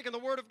even taking the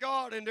Word of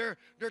God and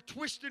they're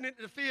twisting it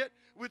to fit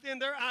within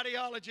their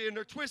ideology and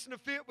they're twisting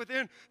it to fit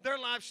within their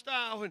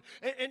lifestyle.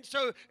 And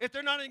so if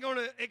they're not even going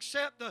to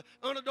accept the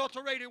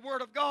unadulterated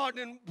Word of God,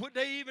 then would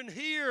they even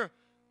hear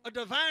a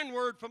divine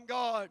word from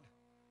God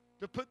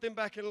to put them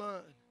back in line?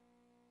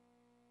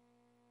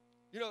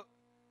 You know,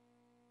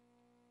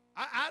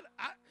 I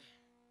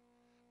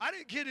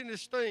didn't get in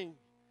this thing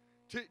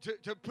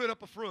to put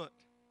up a front.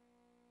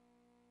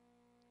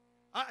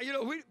 You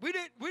know, we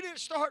didn't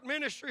start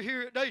ministry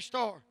here at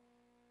Daystar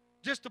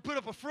just to put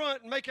up a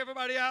front and make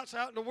everybody else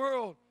out in the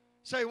world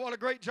say what a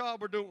great job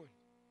we're doing.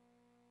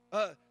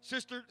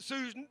 Sister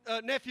Sue's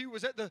nephew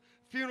was at the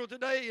funeral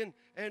today,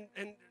 and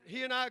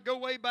he and I go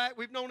way back.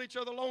 We've known each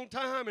other a long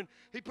time, and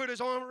he put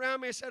his arm around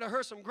me and said, I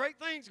heard some great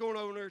things going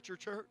on there at your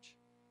church.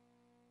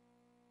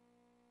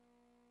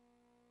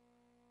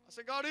 I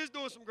said, God is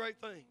doing some great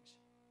things.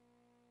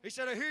 He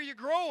said, I hear you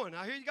growing.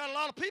 I hear you got a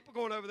lot of people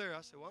going over there.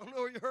 I said, well, I don't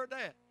know where you heard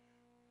that.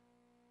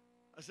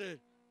 I said,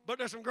 but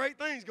there's some great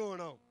things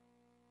going on.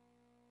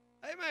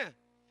 Amen.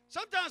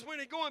 Sometimes when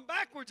you're going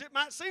backwards, it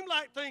might seem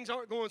like things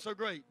aren't going so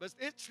great, but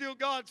it's still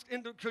God's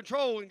in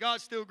control and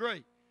God's still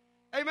great.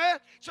 Amen.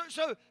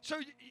 So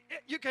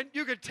you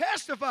can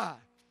testify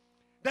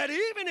that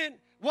even in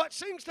what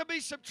seems to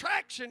be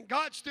subtraction,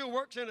 God still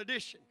works in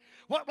addition.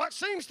 What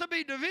seems to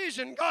be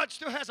division, God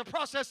still has a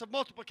process of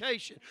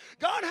multiplication.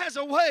 God has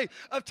a way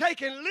of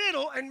taking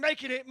little and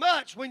making it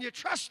much when you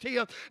trust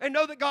Him and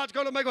know that God's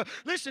going to make it.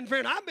 Listen,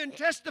 friend, I've been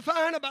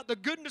testifying about the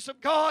goodness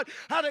of God.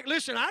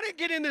 Listen, I didn't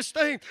get in this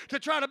thing to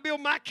try to build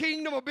my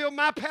kingdom or build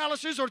my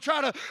palaces or try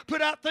to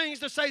put out things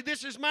to say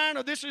this is mine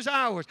or this is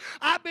ours.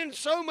 I've been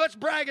so much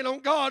bragging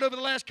on God over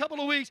the last couple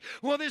of weeks.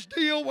 Well, this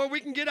deal where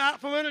we can get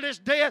out from under this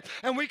debt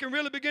and we can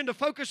really begin to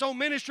focus on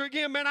ministry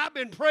again, man, I've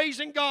been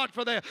praising God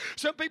for that.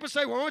 Some people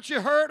say, well, aren't you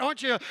hurt?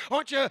 Aren't you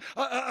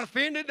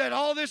offended that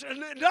all this?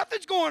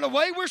 Nothing's going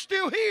away. We're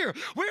still here.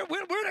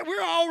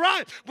 We're all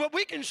right. But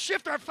we can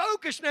shift our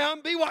focus now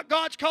and be what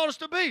God's called us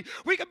to be.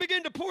 We can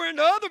begin to pour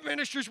into other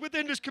ministries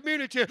within this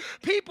community,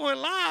 people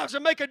and lives,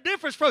 and make a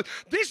difference.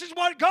 This is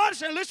what God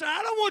said. Listen,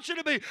 I don't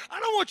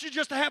want you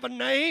just to have a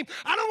name.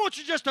 I don't want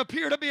you just to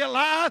appear to be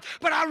alive,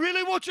 but I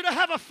really want you to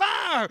have a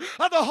fire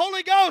of the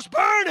Holy Ghost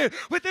burning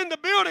within the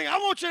building. I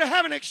want you to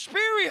have an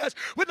experience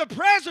with the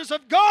presence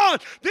of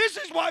God. This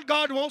is what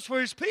God wants for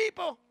His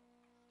people.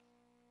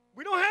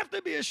 We don't have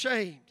to be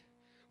ashamed.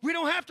 We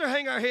don't have to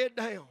hang our head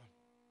down.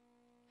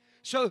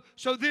 So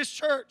this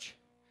church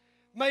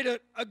made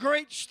a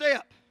great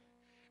step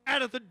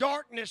out of the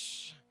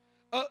darkness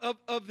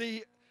of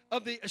the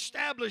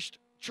established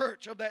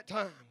church of that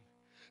time.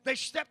 They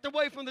stepped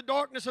away from the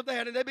darkness of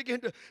that and they began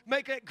to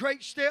make that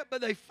great step,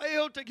 but they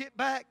failed to get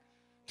back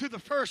to the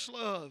first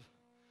love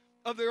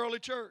of the early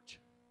church.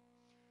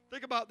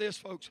 Think about this,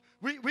 folks.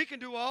 We can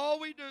do all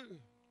we do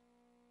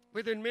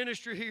within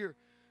ministry here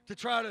to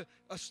try to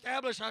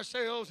establish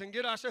ourselves and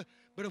get ourselves.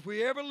 But if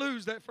we ever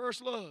lose that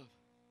first love,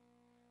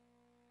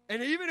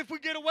 and even if we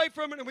get away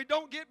from it and we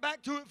don't get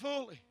back to it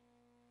fully,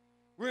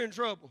 we're in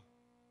trouble.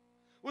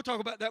 We'll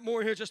talk about that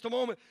more here in just a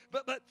moment.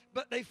 But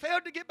they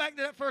failed to get back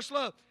to that first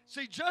love.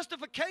 See,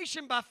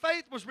 justification by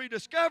faith was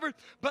rediscovered,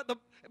 but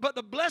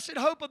the blessed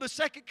hope of the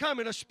second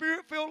coming, a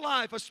Spirit-filled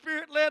life, a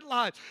Spirit-led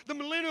life, the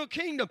millennial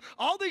kingdom,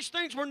 all these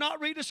things were not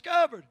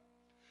rediscovered.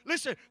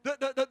 Listen,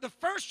 the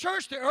first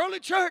church, the early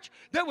church,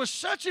 there was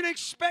such an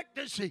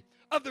expectancy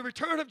of the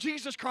return of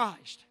Jesus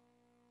Christ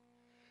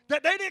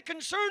that they didn't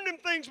concern them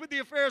things with the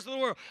affairs of the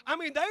world. I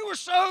mean, they were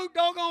so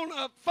doggone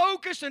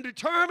focused and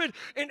determined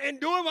in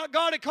doing what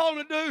God had called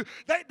them to do.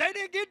 They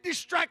didn't get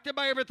distracted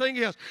by everything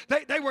else.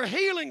 They were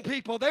healing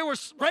people. They were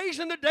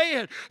raising the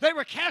dead. They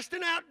were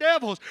casting out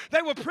devils.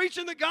 They were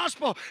preaching the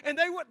gospel. And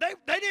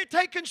they didn't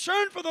take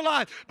concern for the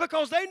life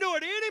because they knew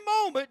at any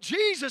moment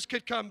Jesus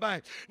could come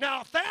back.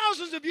 Now,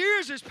 thousands of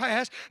years has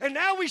passed, and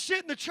now we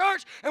sit in the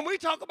church and we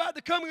talk about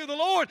the coming of the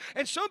Lord.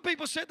 And some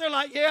people sit there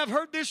like, yeah, I've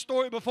heard this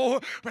story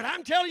before, but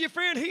I'm telling you,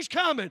 friend, He's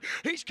coming.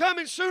 He's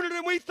coming sooner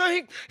than we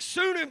think.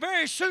 Soon and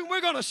very soon we're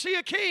going to see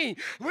a king.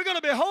 We're going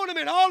to behold Him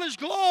in all His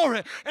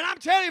glory. And I'm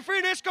telling you,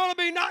 friend,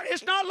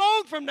 it's not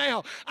long from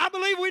now. I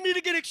believe we need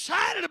to get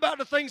excited about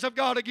the things of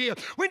God again.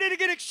 We need to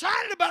get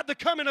excited about the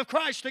coming of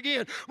Christ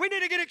again. We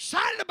need to get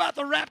excited about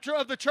the rapture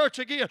of the church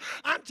again.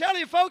 I'm telling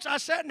you, folks, I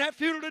sat in that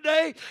funeral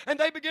today, and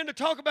they began to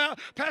talk about,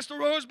 Pastor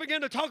Rose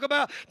began to talk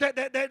about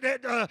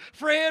that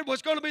Fred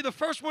was going to be the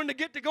first one to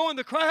get to go in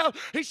the crowd.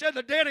 He said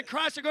the dead in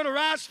Christ are going to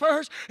rise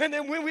first, and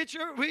then we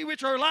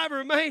which are alive and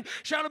remain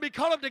shall be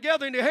caught up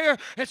together in the air,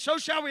 and so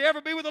shall we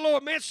ever be with the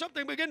Lord. Man,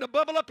 something began to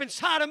bubble up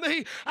inside of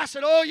me. I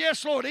said, oh,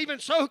 yes, Lord, even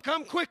so,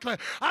 come quickly.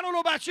 I don't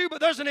know about you, but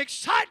there's an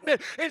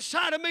excitement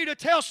inside of me to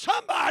tell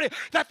somebody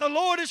that the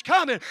Lord is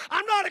coming.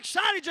 I'm not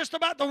excited just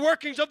about the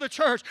workings of the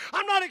church.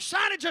 I'm not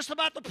excited just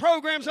about the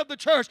programs of the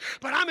church,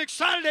 but I'm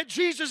excited that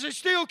Jesus is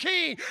still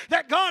king,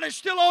 that God is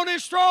still on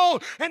His throne,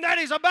 and that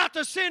He's about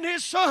to send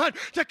His Son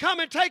to come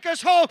and take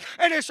us home.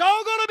 And it's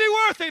all going to be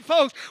worth it,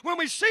 folks, when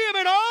we see Him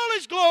in all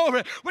His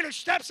glory, when He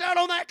steps out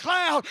on that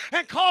cloud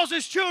and calls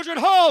His children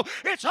home.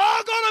 It's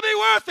all going to be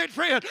worth it,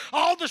 friend.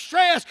 All the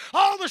stress,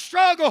 all the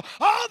struggle,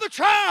 all the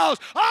trials,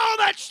 all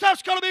that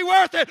stuff's going to be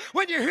worth it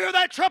when you hear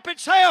that trumpet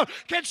sound.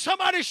 Can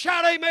somebody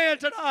shout amen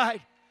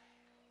tonight?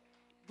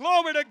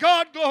 Glory to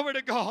God, glory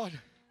to God.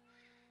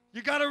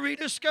 You got to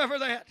rediscover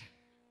that.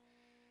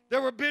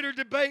 There were bitter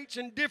debates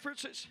and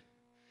differences.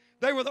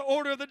 They were the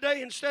order of the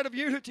day instead of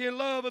unity and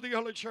love of the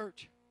early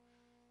church.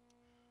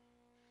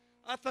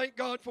 I thank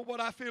God for what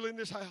I feel in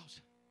this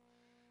house.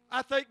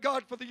 I thank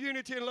God for the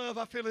unity and love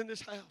I feel in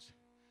this house.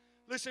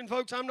 Listen,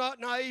 folks, I'm not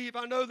naive.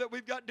 I know that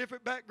we've got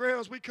different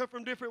backgrounds. We come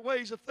from different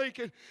ways of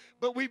thinking,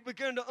 but we've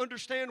begun to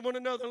understand one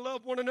another and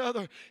love one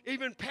another,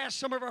 even past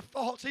some of our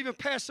faults, even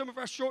past some of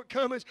our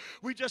shortcomings.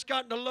 We just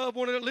gotten to love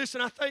one another.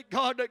 Listen, I thank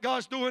God that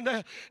God's doing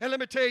that. And let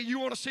me tell you, you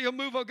want to see a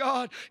move of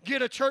God,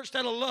 get a church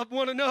that'll love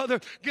one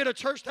another, get a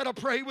church that'll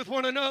pray with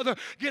one another,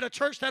 get a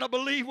church that'll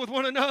believe with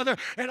one another,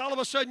 and all of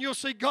a sudden you'll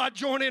see God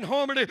join in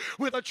harmony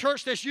with a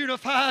church that's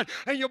unified,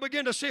 and you'll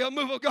begin to see a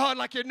move of God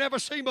like you've never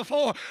seen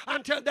before.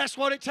 I'm telling you, that's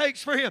what it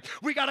takes for Him.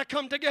 We got to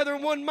come together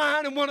in one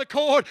mind and one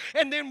accord,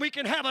 and then we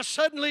can have a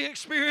suddenly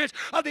experience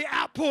of the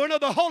outpouring of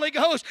the Holy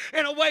Ghost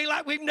in a way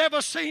like we've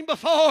never seen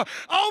before.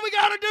 All we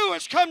got to do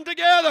is come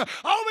together.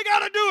 All we got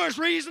to do is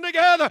reason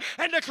together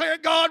and declare,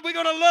 God, we're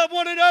going to love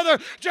one another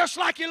just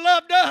like You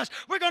loved us.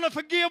 We're going to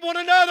forgive one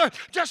another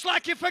just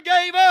like You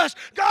forgave us.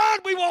 God,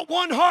 we want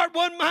one heart,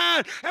 one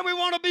mind, and we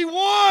want to be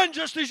one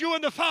just as You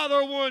and the Father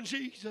are one,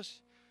 Jesus.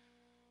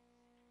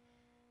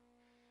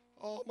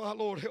 Oh, my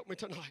Lord, help me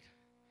tonight.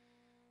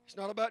 It's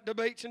not about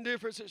debates and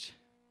differences.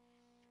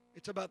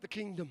 It's about the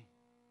kingdom.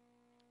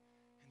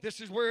 And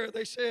this is where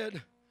they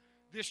said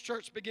this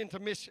church began to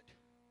miss it.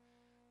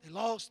 They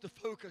lost the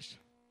focus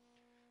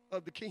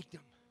of the kingdom.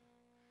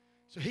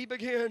 So he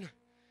began,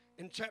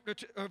 in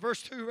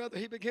verse 2,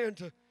 he began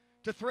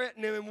to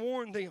threaten them and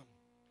warn them.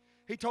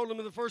 He told them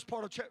in the first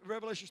part of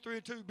Revelation 3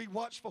 and 2, be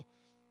watchful,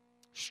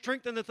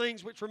 strengthen the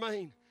things which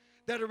remain,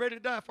 that are ready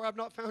to die, for I have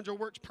not found your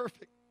works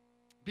perfect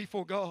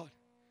before God.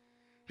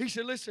 He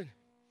said, listen,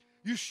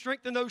 you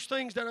strengthen those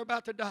things that are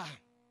about to die.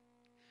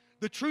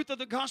 The truth of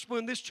the gospel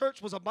in this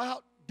church was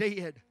about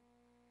dead.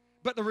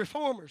 But the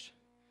reformers,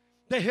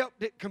 they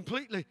helped it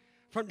completely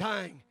from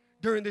dying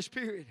during this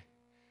period.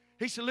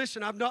 He said,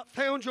 listen, I've not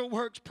found your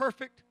works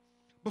perfect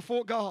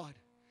before God.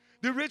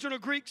 The original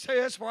Greek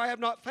says, for I have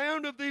not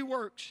found of thee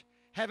works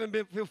having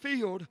been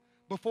fulfilled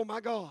before my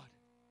God.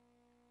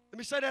 Let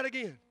me say that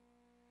again.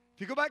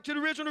 If you go back to the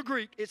original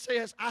Greek, it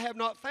says, I have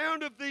not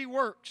found of thee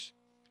works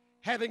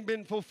having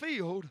been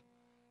fulfilled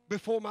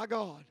before my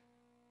God.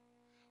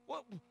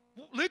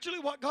 Literally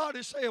what God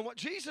is saying, what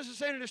Jesus is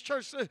saying in this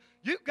church, says,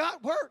 you've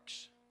got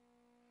works,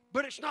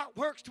 but it's not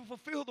works to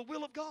fulfill the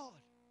will of God.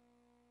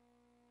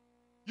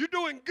 You're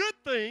doing good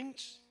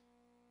things,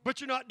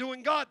 but you're not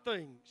doing God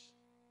things.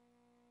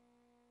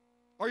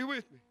 Are you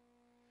with me?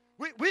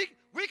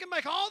 We can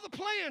make all the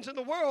plans in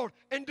the world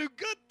and do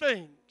good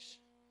things,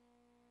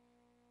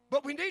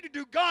 but we need to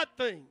do God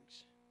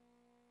things.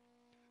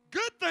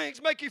 Good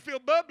things make you feel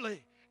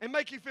bubbly and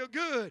make you feel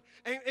good,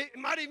 and it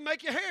might even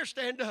make your hair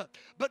stand up.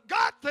 But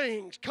God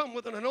things come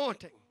with an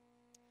anointing.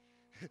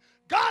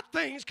 God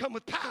things come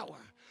with power.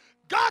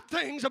 God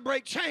things will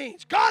break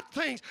chains. God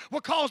things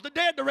will cause the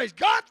dead to raise.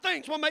 God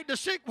things will make the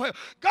sick well.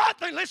 God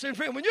things, listen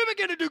friend, when you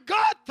begin to do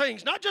God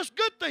things, not just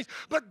good things,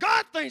 but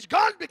God things,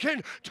 God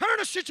can turn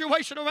a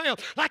situation around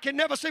like it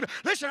never seen.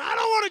 Listen, I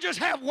don't want to just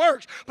have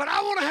works, but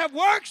I want to have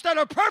works that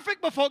are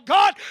perfect before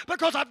God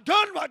because I've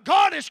done what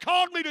God has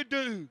called me to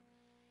do.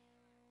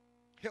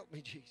 Help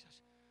me, Jesus.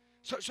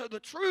 So the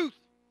truth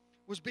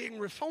was being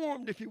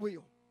reformed, if you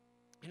will.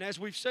 And as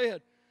we've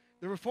said,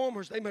 the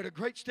reformers, they made a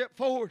great step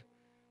forward,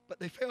 but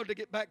they failed to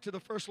get back to the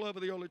first love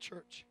of the early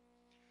church.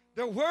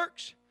 Their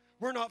works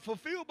were not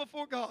fulfilled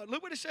before God.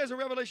 Look what it says in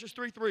Revelation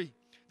 3:3,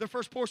 the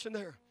first portion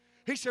there.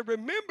 He said,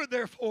 remember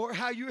therefore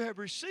how you have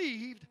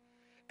received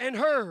and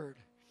heard.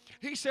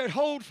 He said,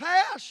 hold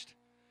fast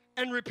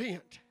and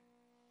repent.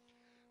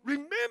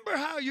 Remember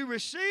how you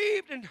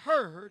received and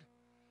heard,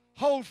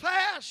 hold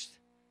fast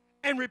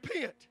and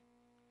repent.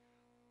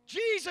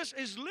 Jesus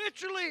is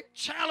literally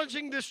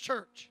challenging this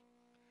church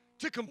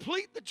to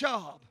complete the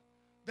job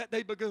that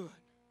they begun.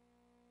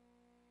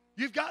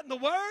 You've gotten the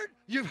word,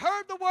 you've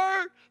heard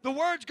the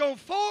word's gone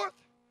forth.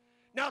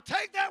 Now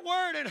take that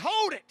word and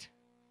hold it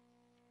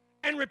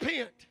and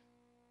repent.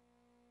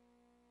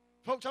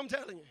 Folks, I'm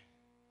telling you,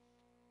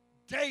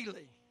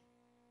 daily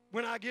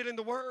when I get in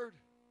the word,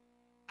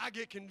 I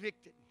get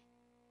convicted.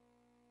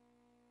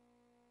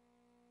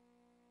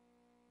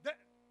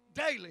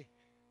 Daily.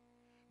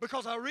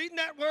 Because I read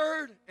that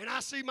word and I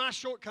see my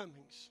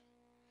shortcomings.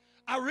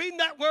 I read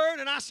that word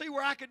and I see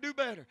where I could do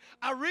better.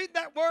 I read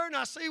that word and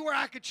I see where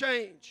I could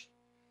change.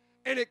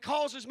 And it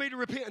causes me to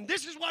repent. And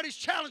this is what he's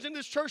challenging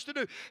this church to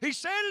do. He's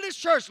saying to this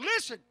church,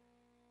 listen,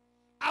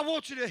 I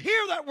want you to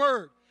hear that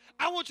word.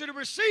 I want you to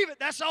receive it.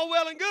 That's all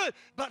well and good.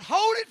 But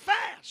hold it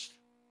fast.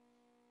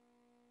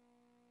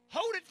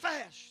 Hold it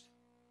fast.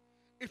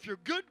 If you're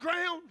good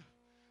ground,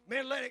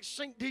 man, let it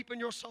sink deep in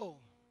your soul.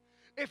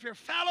 If you're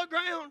fallow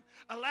ground,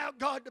 allow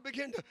God to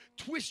begin to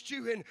twist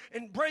you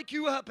and break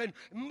you up and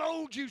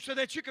mold you so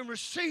that you can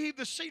receive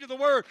the seed of the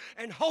word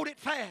and hold it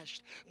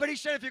fast. But he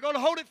said, if you're going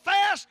to hold it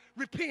fast,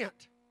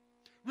 repent.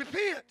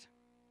 Repent.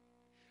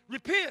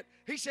 Repent.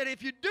 He said,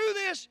 if you do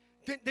this,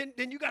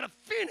 then you got to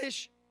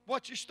finish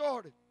what you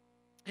started.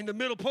 In the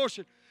middle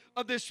portion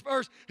of this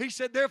verse, he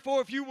said,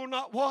 therefore, if you will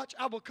not watch,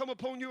 I will come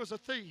upon you as a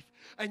thief,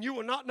 and you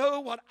will not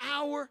know what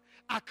hour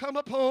I come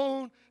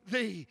upon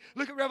thee.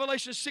 Look at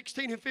Revelation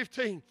 16 and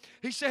 15.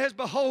 He says,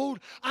 behold,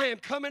 I am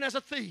coming as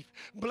a thief.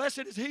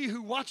 Blessed is he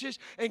who watches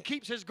and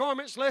keeps his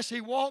garments, lest he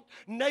walk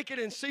naked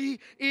and see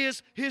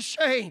is his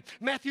shame.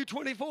 Matthew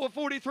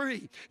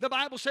 24:43. The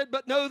Bible said,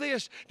 but know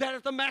this, that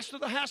if the master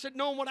of the house had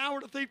known what hour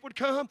the thief would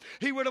come,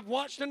 he would have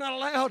watched and not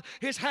allowed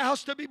his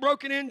house to be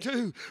broken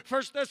into.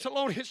 1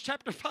 Thessalonians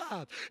chapter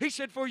 5. He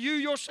said, for you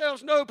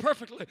yourselves know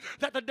perfectly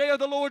that the day of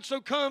the Lord so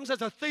comes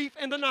as a thief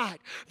in the night.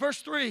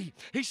 Verse 3,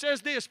 he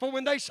says this, for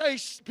when they say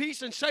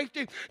peace and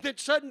safety, then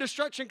sudden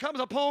destruction comes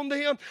upon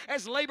them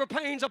as labor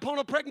pains upon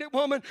a pregnant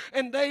woman,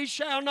 and they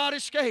shall not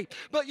escape.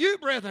 But you,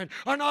 brethren,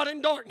 are not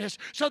in darkness,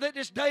 so that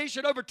this day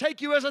should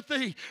overtake you as a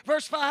thief.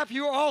 Verse 5,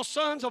 you are all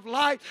sons of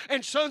light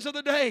and sons of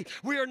the day.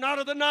 We are not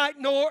of the night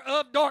nor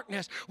of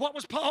darkness. What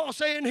was Paul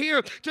saying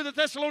here to the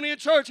Thessalonian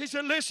church? He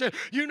said, listen,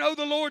 you know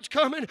the Lord's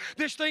coming.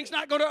 This thing's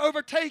not going to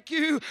overtake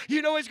you.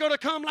 You know he's going to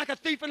come like a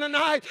thief in the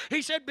night.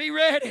 He said, be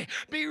ready,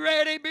 be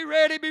ready, be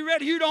ready, be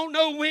ready. You don't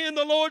know when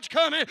the Lord's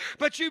coming,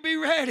 but you be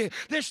ready.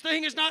 This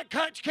thing is not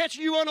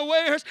catching you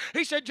unawares.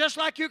 He said, just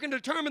like you can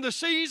determine the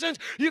seasons,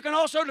 you can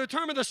also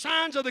determine the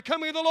signs of the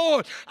coming of the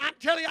Lord. I'm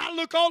telling you, I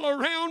look all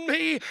around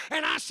me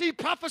and I see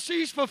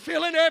prophecies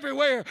fulfilling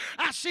everywhere.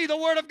 I see the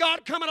word of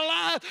God coming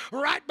alive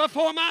right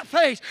before my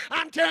face.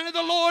 I'm telling you,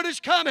 the Lord is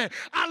coming.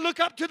 I look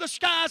up to the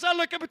skies, I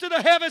look up into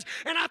the heavens,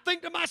 and I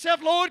think to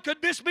myself, Lord,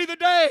 could this be the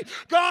day?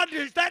 God,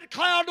 is that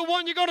cloud the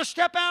one you're going to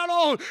step out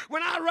on?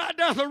 When I ride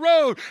down the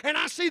road and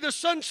I see the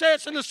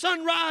sunsets and the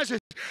sunrises,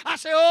 I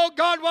say, oh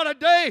God, what a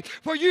day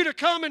for you to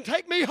come and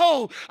take me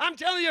home. I'm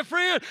telling you,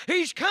 friend,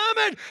 he's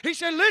coming. He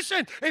said,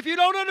 listen, if you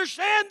don't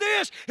understand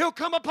this, he'll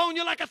come upon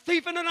you like a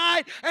thief in the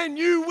night, and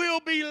you will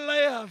be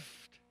left.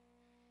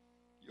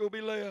 You'll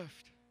be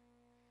left.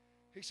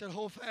 He said,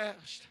 hold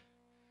fast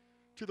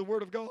to the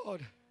word of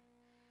God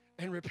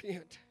and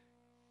repent.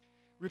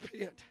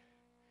 Repent.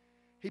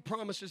 He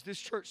promises this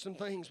church some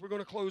things. We're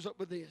going to close up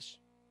with this.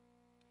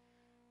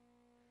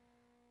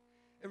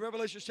 In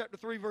Revelation chapter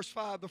 3, verse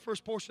 5, the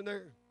first portion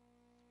there,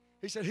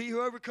 he said, he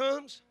who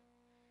overcomes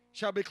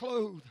shall be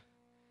clothed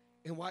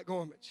in white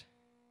garments.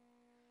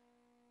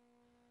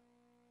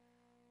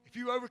 If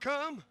you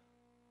overcome,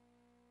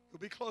 you'll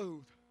be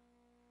clothed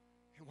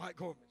in white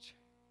garments.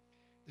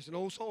 There's an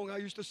old song I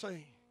used to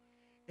sing.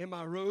 In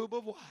my robe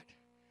of white,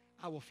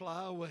 I will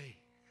fly away.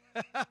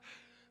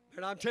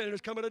 And I'm telling you,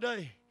 it's coming a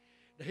day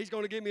that he's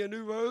going to give me a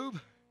new robe.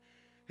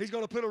 He's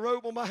going to put a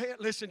robe on my hand.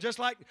 Listen, just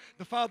like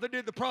the father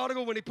did the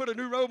prodigal when he put a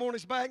new robe on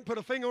his back and put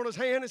a finger on his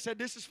hand and said,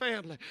 this is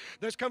family.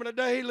 There's coming a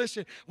day,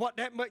 listen, what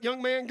that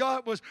young man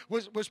got was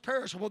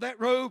perishable. That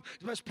robe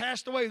was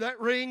passed away. That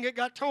ring, it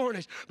got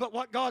tarnished. But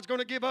what God's going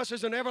to give us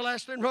is an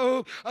everlasting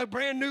robe, a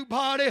brand new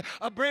body,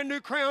 a brand new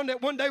crown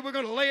that one day we're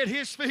going to lay at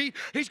His feet.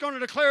 He's going to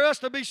declare us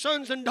to be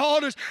sons and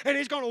daughters, and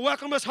He's going to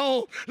welcome us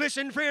home.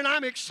 Listen, friend,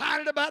 I'm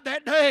excited about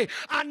that day.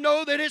 I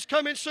know that it's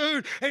coming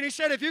soon. And He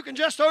said, if you can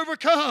just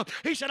overcome,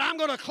 He said, I'm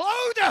going to clothe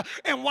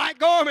you in white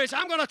garments.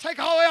 I'm going to take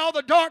away all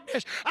the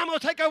darkness. I'm going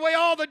to take away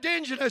all the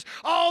dinginess,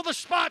 all the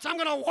spots. I'm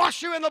going to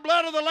wash you in the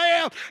blood of the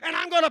Lamb, and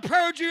I'm going to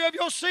purge you of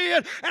your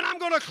sin, and I'm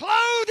going to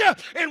clothe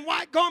you in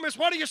white garments.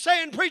 What are you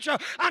saying, preacher?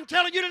 I'm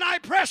telling you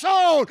tonight, press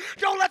on.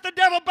 Don't let the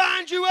devil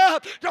bind you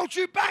up. Don't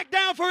you back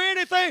down for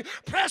anything.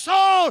 Press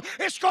on.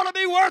 It's going to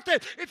be worth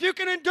it. If you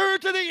can endure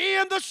to the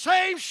end, the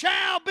saved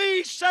shall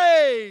be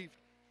saved.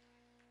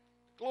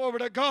 Glory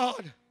to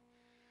God.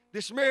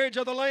 This marriage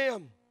of the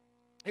Lamb,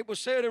 it was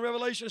said in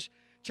Revelation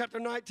chapter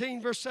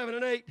 19, verse 7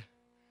 and 8.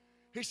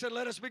 He said,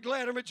 let us be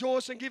glad and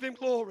rejoice and give Him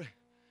glory.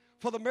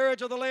 For the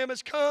marriage of the Lamb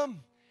has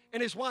come,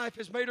 and His wife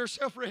has made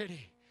herself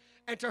ready.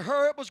 And to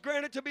her it was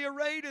granted to be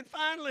arrayed in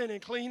fine linen,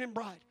 clean and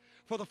bright.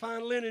 For the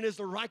fine linen is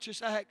the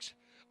righteous acts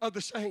of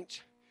the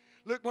saints.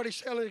 Look what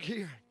He's telling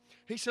here.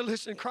 He said,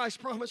 listen,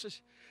 Christ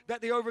promises that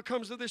the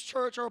overcomes of this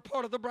church are a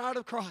part of the bride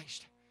of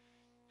Christ.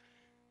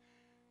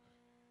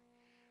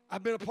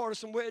 I've been a part of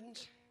some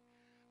weddings.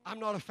 I'm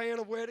not a fan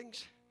of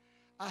weddings.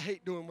 I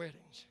hate doing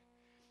weddings.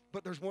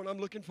 But there's one I'm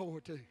looking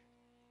forward to.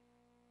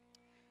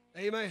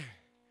 Amen.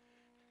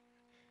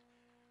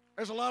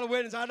 There's a lot of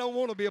weddings I don't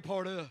want to be a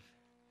part of.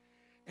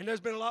 And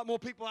there's been a lot more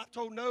people I've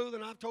told no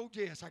than I've told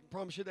yes. I can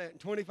promise you that. In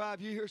 25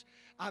 years,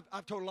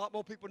 I've told a lot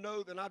more people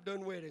no than I've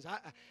done weddings.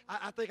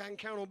 I think I can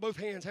count on both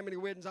hands how many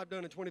weddings I've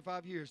done in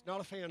 25 years.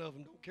 Not a fan of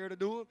them. Don't care to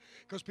do them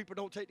because people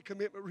don't take the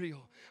commitment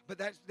real. But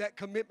that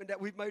commitment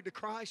that we've made to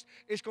Christ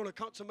is going to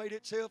consummate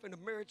itself in the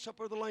marriage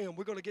supper of the Lamb.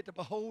 We're going to get to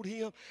behold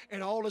Him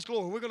in all His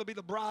glory. We're going to be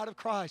the bride of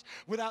Christ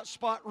without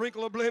spot,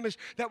 wrinkle, or blemish,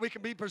 that we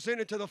can be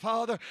presented to the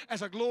Father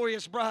as a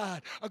glorious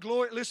bride.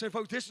 Listen,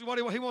 folks, this is what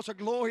He wants. He wants a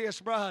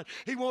glorious bride.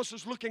 He wants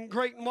us looking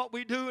great in what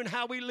we do and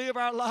how we live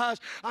our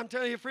lives. I'm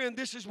telling you, friend,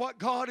 this is what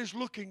God is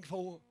looking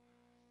for.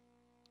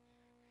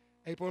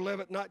 April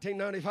 11th,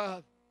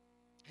 1995,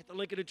 at the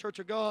Lincoln Church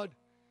of God,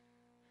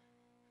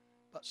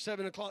 about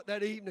 7 o'clock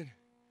that evening,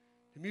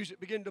 the music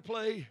began to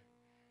play.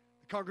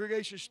 The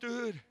congregation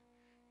stood.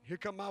 Here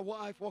come my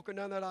wife walking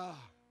down that aisle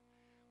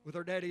with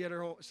her daddy at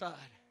her side.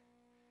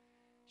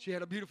 She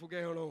had a beautiful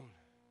gown on.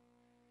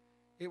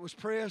 It was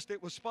pressed.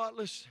 It was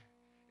spotless.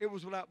 It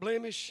was without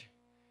blemish.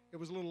 It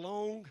was a little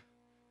long.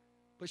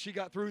 But she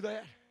got through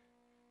that.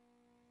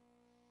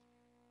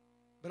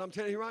 But I'm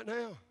telling you right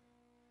now,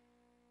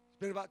 it's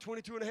been about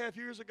 22 and a half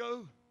years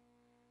ago,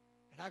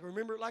 and I can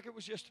remember it like it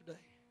was yesterday.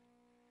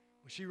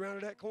 When she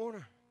rounded that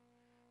corner,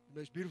 the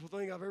most beautiful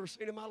thing I've ever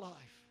seen in my life.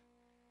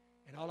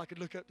 And all I could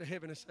look up to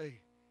heaven and say,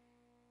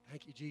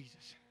 thank you,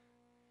 Jesus.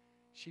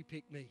 She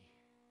picked me.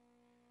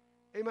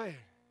 Amen.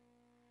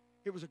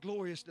 It was a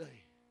glorious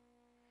day.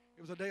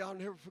 It was a day I'll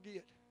never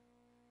forget.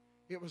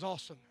 It was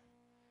awesome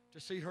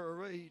to see her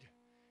arrayed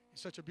in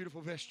such a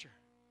beautiful vesture.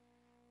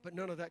 But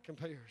none of that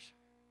compares.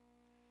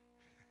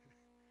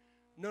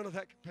 None of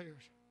that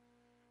compares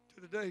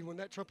to the day when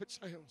that trumpet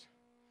sounds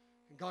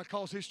and God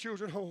calls His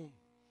children home.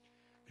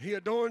 He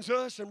adorns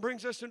us and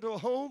brings us into a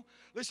home,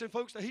 listen,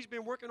 folks, that He's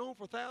been working on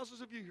for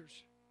thousands of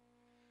years.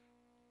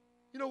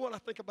 You know what I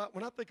think about?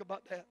 When I think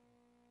about that,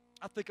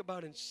 I think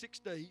about in 6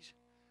 days,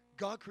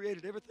 God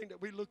created everything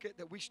that we look at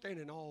that we stand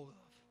in awe of.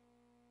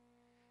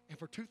 And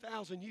for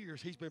 2,000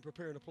 years, He's been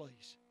preparing a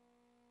place.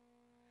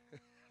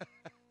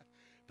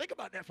 Think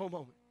about that for a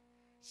moment.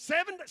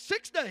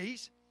 6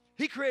 days,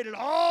 He created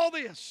all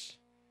this.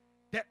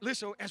 That,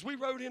 listen, as we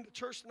rode into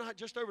church tonight,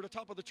 just over the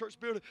top of the church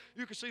building,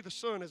 you could see the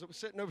sun as it was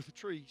sitting over the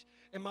trees.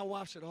 And my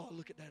wife said, oh,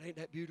 look at that. Ain't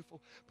that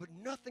beautiful? But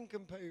nothing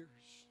compares.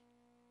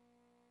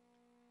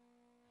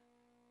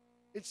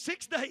 In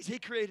 6 days, He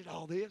created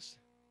all this.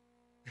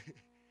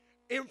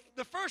 In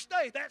the first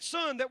day, that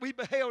sun that we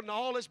beheld in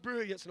all its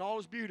brilliance and all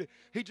its beauty,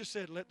 He just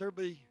said, let there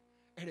be.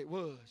 And it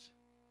was.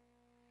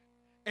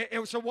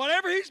 And so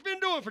whatever He's been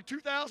doing for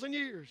 2,000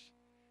 years,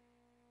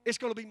 it's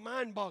going to be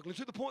mind-boggling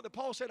to the point that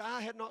Paul said,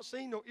 I had not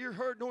seen, nor ear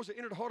heard, nor has it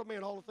entered the heart of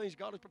man all the things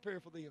God has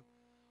prepared for them.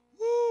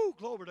 Woo,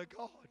 glory to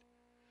God.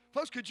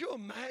 Folks, could you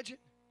imagine?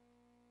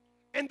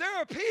 And there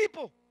are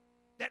people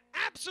that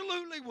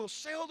absolutely will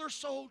sell their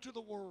soul to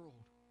the world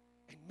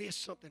and miss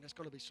something that's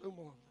going to be so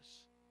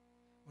marvelous.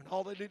 When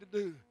all they need to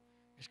do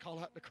is call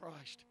out to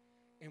Christ.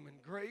 And when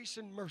grace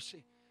and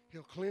mercy,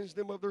 He'll cleanse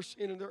them of their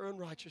sin and their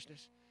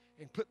unrighteousness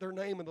and put their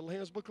name in the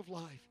Lamb's Book of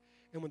Life.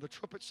 And when the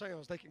trumpet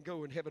sounds, they can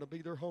go and heaven will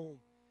be their home.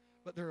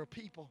 But there are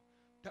people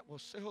that will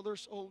sell their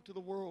soul to the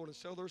world and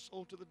sell their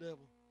soul to the devil.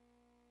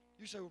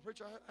 You say, well,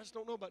 preacher, I just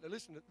don't know about that.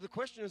 Listen, the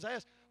question is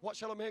asked, what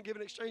shall a man give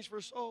in exchange for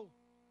his soul?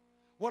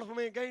 What if a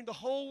man gained the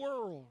whole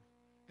world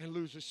and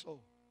lose his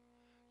soul?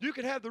 You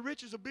can have the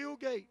riches of Bill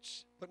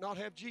Gates, but not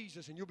have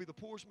Jesus, and you'll be the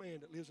poorest man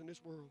that lives in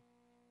this world.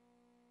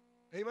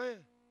 Amen.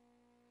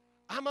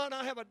 I might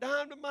not have a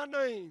dime to my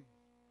name,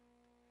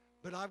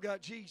 but I've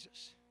got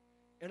Jesus,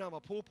 and I'm a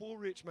poor, poor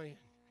rich man.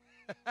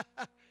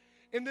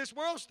 In this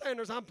world's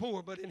standards, I'm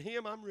poor, but in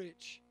Him, I'm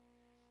rich.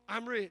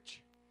 I'm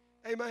rich.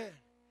 Amen.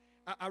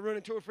 I run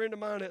into a friend of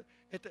mine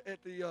at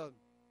the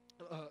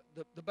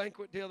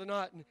banquet the other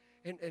night,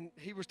 and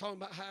he was talking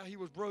about how he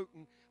was broke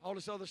and all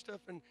this other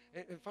stuff. And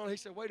finally he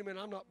said, wait a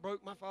minute, I'm not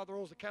broke. My father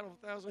owns the cattle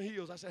of 1,000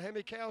 hills. I said, how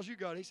many cows you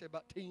got? He said,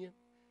 about 10.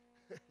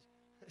 I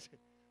said,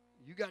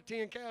 you got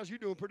 10 cows, you're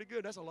doing pretty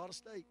good. That's a lot of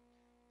steak.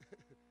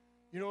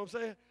 You know what I'm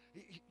saying?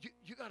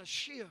 You got to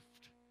shift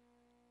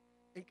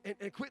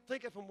and quit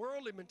thinking from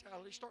worldly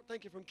mentality. Start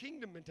thinking from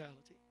kingdom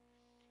mentality.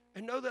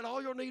 And know that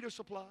all your needs are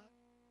supplied.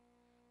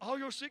 All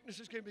your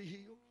sicknesses can be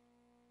healed.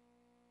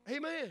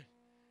 Amen.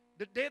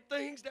 The dead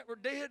things that were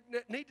dead,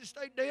 that need to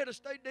stay dead, are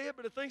stay dead,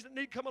 but the things that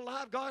need to come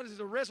alive, God is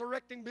a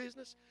resurrecting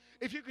business.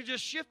 If you can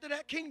just shift to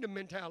that kingdom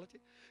mentality,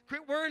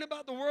 quit worrying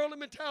about the worldly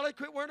mentality,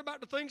 quit worrying about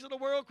the things of the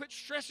world, quit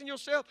stressing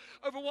yourself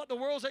over what the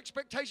world's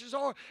expectations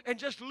are, and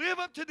just live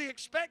up to the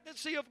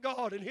expectancy of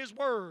God and His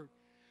Word,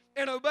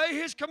 and obey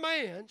His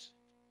commands,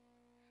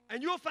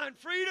 and you'll find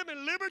freedom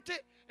and liberty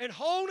and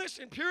wholeness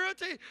and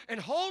purity and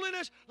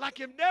holiness like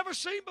you've never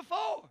seen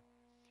before.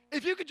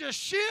 If you could just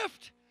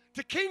shift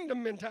to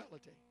kingdom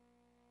mentality.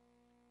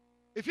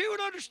 If you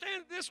would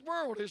understand that this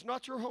world is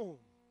not your home,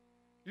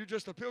 you're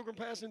just a pilgrim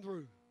passing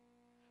through.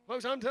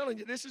 Folks, I'm telling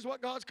you, this is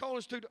what God's calling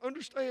us to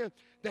understand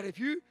that if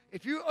you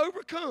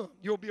overcome,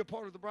 you'll be a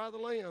part of the bride of the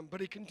Lamb. But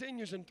He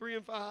continues in 3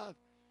 and 5. And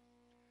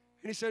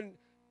He said,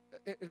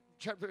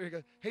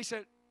 He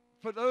said,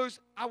 for those,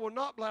 I will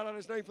not blot out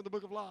His name from the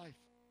book of life.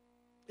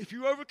 If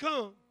you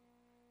overcome,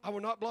 I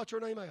will not blot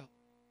your name out.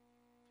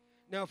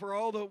 Now, for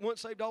all the once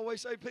saved,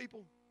 always saved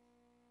people,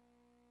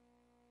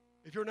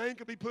 if your name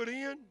can be put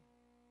in,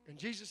 and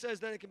Jesus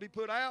says that it can be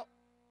put out,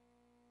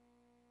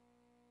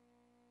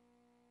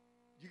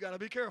 you got to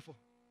be careful.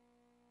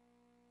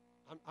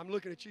 I'm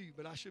looking at you,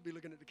 but I should be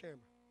looking at the camera.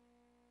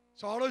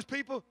 So all those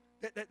people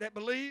that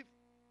believe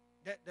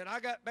that I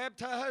got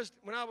baptized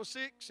when I was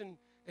 6, and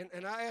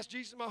I asked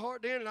Jesus in my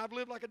heart then, and I've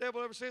lived like a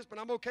devil ever since, but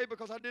I'm okay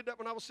because I did that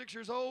when I was 6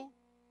 years old.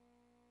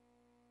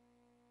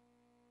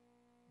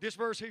 This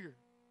verse here.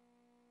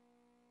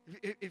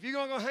 If you're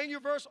going to hang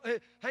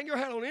your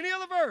hat on any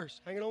other verse,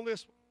 hang it on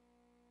this one.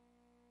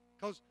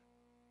 Because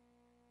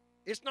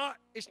it's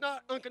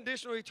not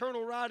unconditional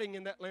eternal writing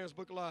in that Lamb's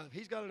Book of Life.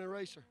 He's got an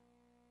eraser.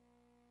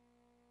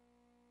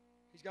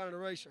 He's got an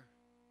eraser.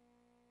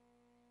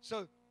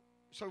 So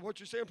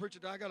what you're saying, preacher,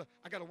 I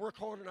gotta work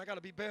harder, and I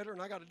gotta be better,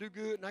 and I gotta do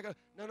good, and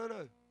no.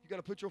 You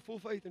gotta put your full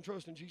faith and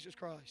trust in Jesus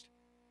Christ.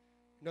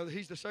 Know that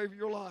He's the Savior of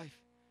your life.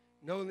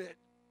 Knowing that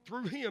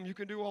through Him you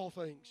can do all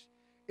things.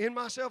 In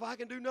myself I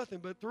can do nothing,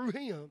 but through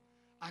Him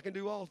I can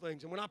do all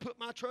things. And when I put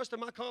my trust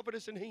and my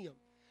confidence in Him,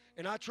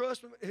 and I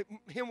trust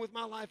Him with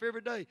my life every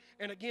day.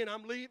 And again,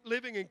 I'm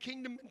living in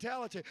kingdom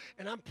mentality.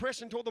 And I'm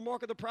pressing toward the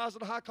mark of the prize of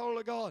the high calling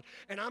of God.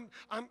 And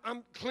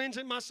I'm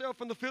cleansing myself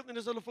from the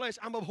filthiness of the flesh.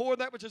 I'm abhorring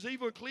that which is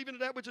evil and cleaving to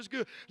that which is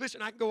good.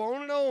 Listen, I can go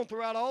on and on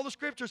throughout all the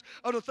scriptures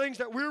of the things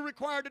that we're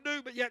required to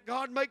do, but yet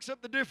God makes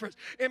up the difference.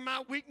 In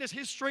my weakness,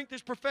 His strength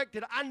is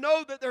perfected. I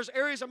know that there's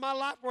areas of my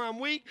life where I'm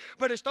weak,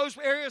 but it's those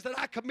areas that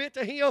I commit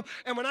to Him.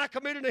 And when I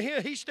commit to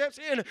Him, He steps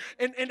in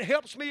and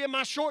helps me in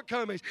my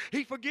shortcomings.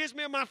 He forgives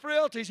me of my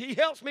frailties. He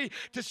helps me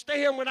to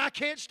stand when I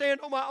can't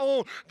stand on my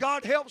own.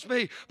 God helps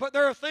me. But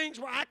there are things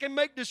where I can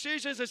make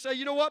decisions and say,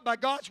 you know what, by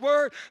God's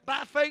word,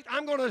 by faith,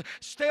 I'm going to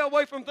stay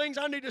away from things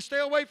I need to stay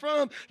away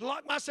from,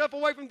 lock myself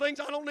away from things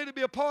I don't need to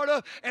be a part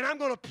of, and I'm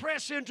going to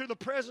press into the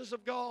presence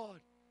of God.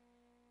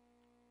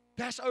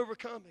 That's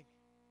overcoming.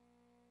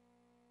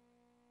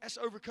 That's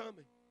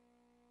overcoming.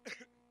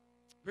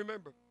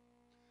 Remember,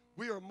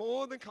 we are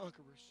more than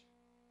conquerors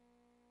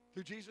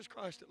through Jesus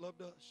Christ that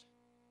loved us.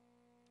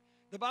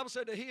 The Bible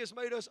said that He has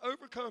made us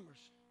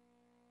overcomers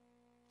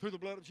through the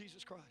blood of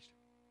Jesus Christ.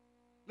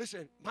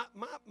 Listen,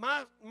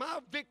 my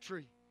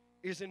victory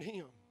is in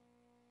Him.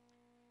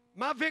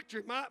 My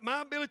victory,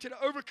 my ability to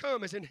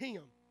overcome is in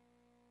Him.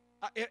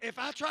 If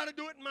I try to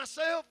do it in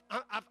myself,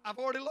 I've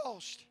already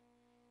lost.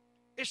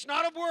 It's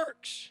not of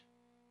works,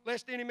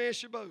 lest any man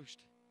should boast.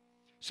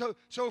 So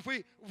if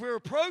we're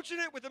approaching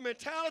it with the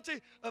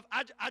mentality of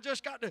I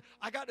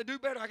got to do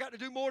better, I got to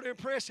do more to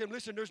impress Him.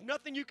 Listen, there's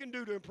nothing you can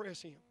do to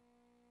impress Him.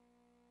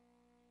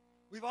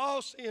 We've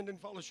all sinned and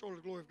fallen short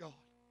of the glory of God.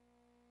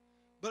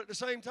 But at the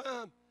same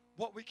time,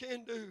 what we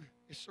can do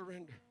is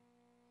surrender.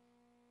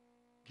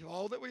 Give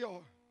all that we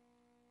are.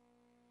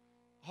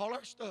 All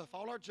our stuff,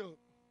 all our junk.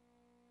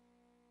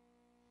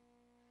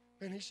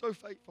 Man, He's so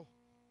faithful.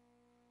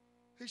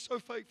 He's so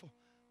faithful.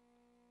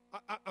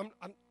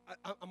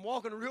 I'm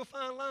walking a real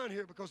fine line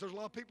here because there's a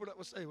lot of people that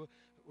will say, well,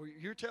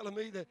 you're telling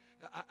me that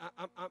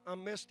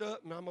I'm messed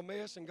up and I'm a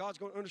mess and God's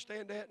going to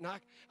understand that. And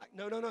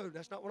no,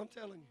 that's not what I'm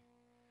telling you.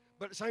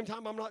 But at the same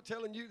time, I'm not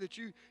telling you that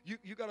you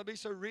got to be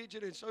so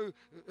rigid and so,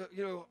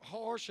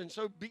 harsh and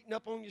so beaten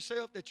up on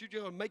yourself that you're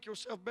going to make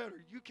yourself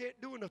better. You can't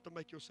do enough to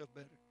make yourself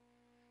better.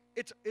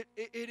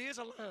 It is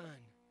a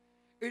line.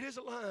 It is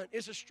a line.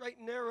 It's a straight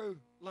and narrow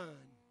line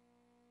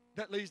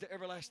that leads to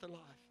everlasting life.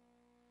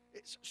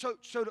 So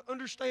to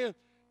understand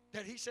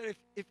that he said,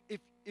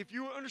 if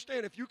you will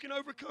understand, if you can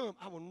overcome,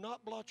 I will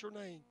not blot your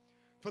name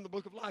from the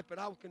book of life, but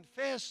I will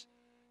confess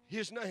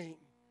his name.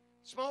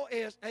 Small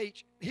s,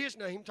 H, his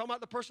name, talking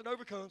about the person that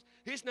overcomes,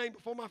 his name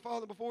before my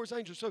Father, before his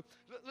angels. So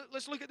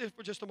let's look at this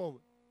for just a moment.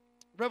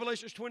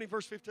 Revelation 20,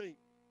 verse 15.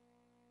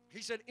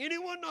 He said,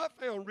 anyone not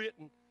found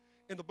written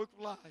in the book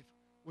of life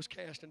was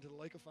cast into the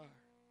lake of fire.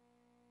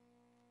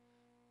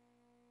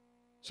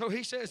 So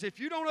he says, if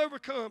you don't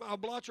overcome, I'll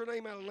blot your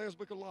name out of the Lamb's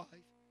book of life.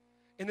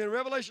 And then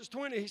Revelation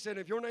 20, he said,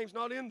 if your name's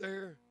not in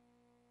there,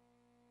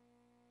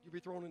 you'll be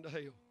thrown into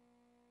hell.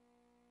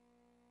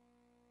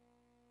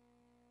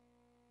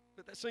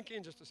 Let that sink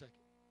in just a second.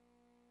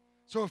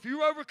 So if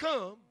you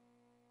overcome,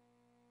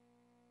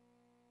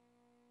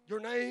 your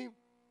name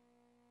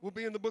will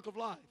be in the book of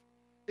life.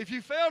 If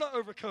you fail to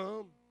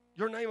overcome,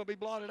 your name will be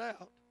blotted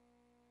out.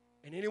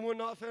 And anyone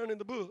not found in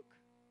the book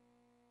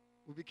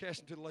will be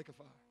cast into the lake of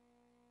fire.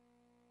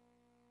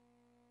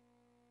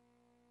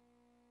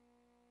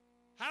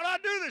 How do I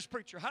do this,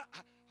 preacher?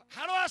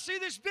 How do I see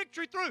this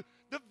victory through?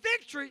 The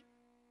victory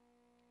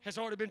has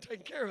already been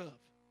taken care of.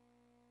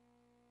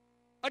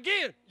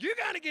 Again, you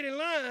got to get in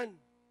line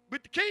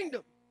with the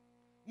kingdom.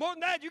 More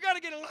than that, you got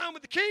to get in line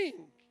with the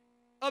king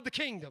of the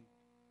kingdom.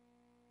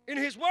 In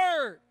his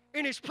word,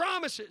 in his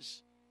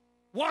promises,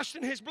 washed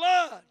in his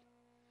blood.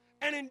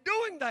 And in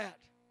doing that,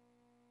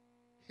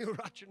 he'll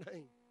write your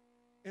name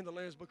in the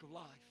Lamb's book of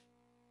life.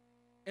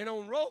 And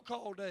on roll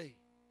call day,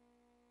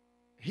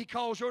 he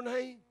calls your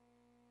name.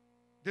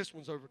 This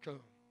one's overcome.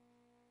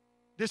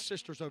 This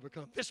sister's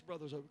overcome. This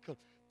brother's overcome.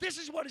 This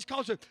is what he's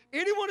called to.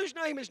 Anyone whose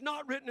name is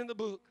not written in the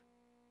book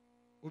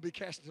will be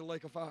cast into the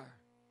lake of fire.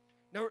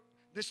 Now,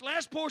 this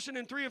last portion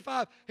in 3 and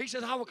 5, he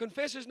says, I will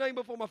confess his name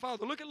before my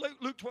Father. Look at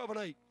Luke 12 and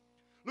 8.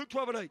 Luke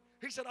 12 and 8.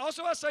 He said,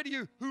 also I say to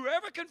you,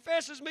 whoever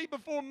confesses me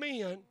before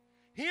men,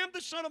 him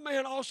the Son of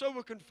Man also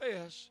will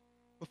confess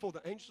before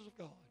the angels of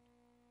God.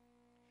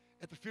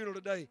 At the funeral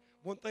today,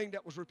 one thing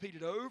that was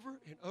repeated over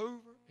and over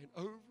and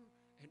over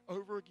and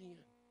over again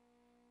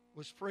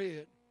was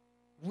Fred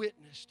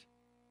witnessed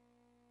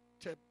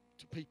to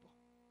people.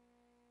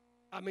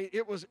 I mean,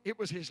 it was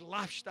his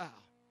lifestyle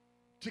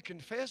to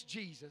confess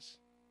Jesus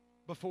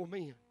before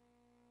men.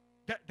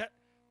 That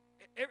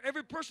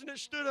every person that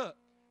stood up.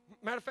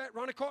 Matter of fact,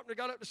 Ronnie Carpenter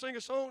got up to sing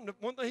a song, and the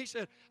one thing he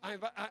said, I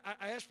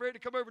asked Fred to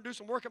come over and do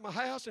some work at my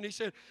house, and he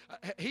said,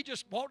 he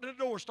just walked in the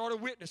door and started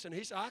witnessing.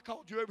 He said, I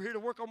called you over here to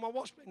work on my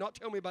wash plate, not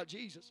tell me about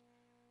Jesus.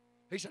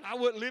 He said, I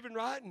wasn't living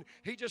right, and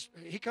he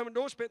come in the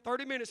door and spent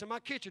 30 minutes in my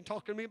kitchen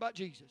talking to me about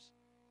Jesus.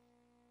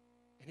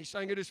 And he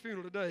sang at his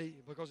funeral today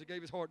because he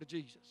gave his heart to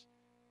Jesus.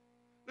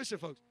 Listen,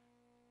 folks,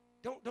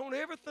 don't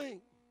ever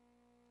think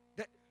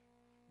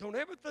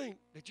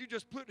that you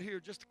just put here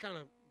just to kind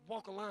of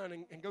walk a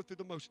line and go through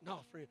the motion.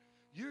 No, friend,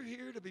 you're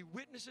here to be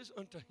witnesses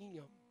unto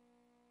him.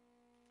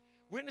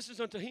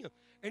 Witnesses unto him.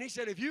 And he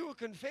said, if you will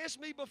confess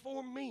me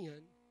before men,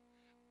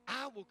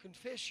 I will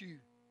confess you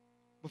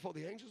before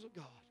the angels of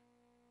God.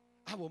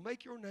 I will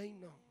make your name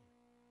known.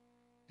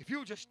 If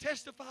you'll just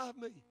testify of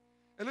me.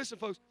 And listen,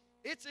 folks,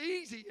 it's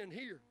easy in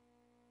here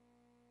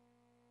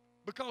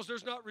because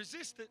there's not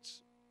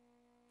resistance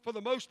for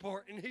the most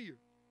part in here.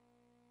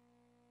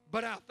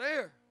 But out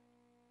there,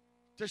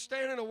 to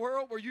stand in a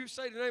world where you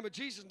say the name of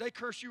Jesus and they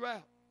curse you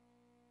out,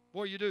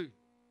 boy, you do.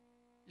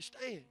 You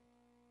stand.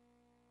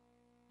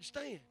 You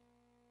stand.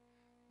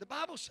 The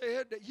Bible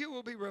said that you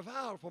will be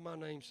reviled for my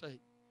name's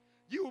sake.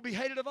 You will be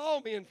hated of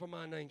all men for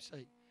my name's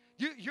sake.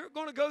 You're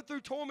going to go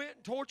through torment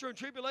and torture and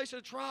tribulation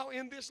and trial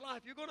in this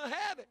life. You're going to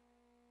have it.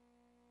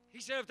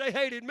 He said, if they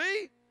hated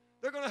me,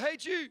 they're going to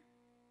hate you.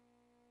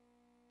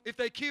 If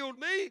they killed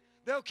me,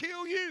 they'll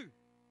kill you.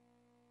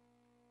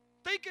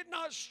 Think it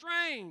not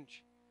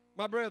strange,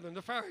 my brethren,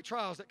 the fiery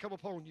trials that come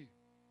upon you.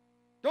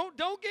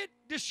 Don't get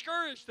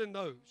discouraged in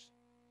those.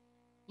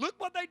 Look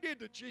what they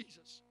did to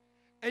Jesus.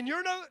 And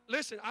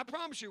listen, I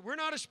promise you, we're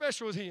not as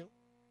special as him.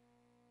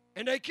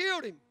 And they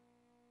killed him.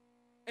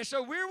 And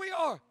so where we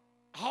are,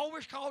 all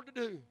we're called to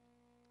do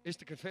is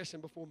to confess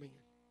him before men.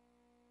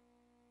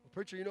 Well,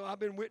 preacher, I've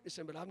been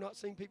witnessing, but I've not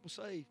seen people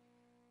saved.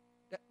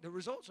 The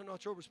results are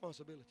not your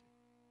responsibility.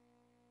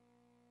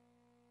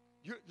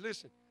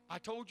 Listen, I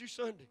told you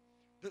Sunday,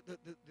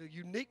 the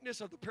uniqueness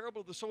of the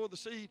parable of the sower of the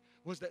seed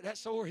was that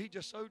sower, he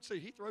just sowed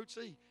seed. He throwed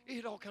seed. He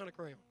hit all kind of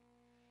ground.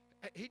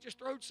 He just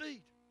throwed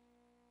seed.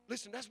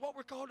 Listen, that's what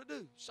we're called to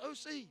do, sow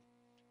seed.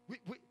 We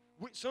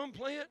some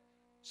plant,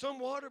 some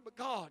water, but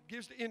God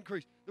gives the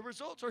increase. The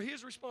results are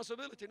his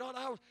responsibility, not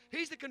ours.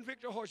 He's the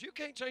convictor of hearts. You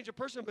can't change a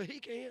person, but he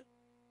can.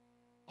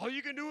 All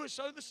you can do is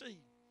sow the seed.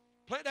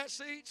 Plant that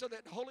seed so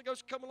that the Holy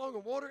Ghost can come along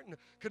and water it, and the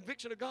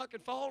conviction of God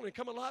can fall and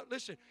come alive.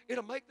 Listen,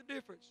 it'll make the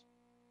difference.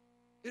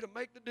 It'll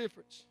make the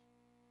difference.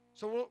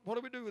 So what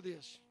do we do with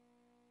this?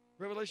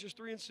 Revelations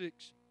 3 and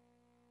 6.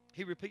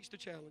 He repeats the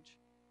challenge.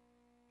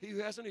 He who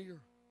has an ear,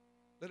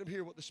 let him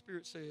hear what the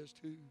Spirit says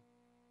to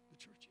the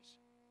churches.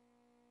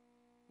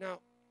 Now,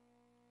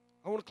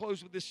 I want to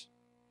close with this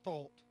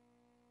thought.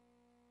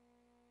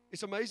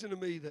 It's amazing to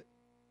me that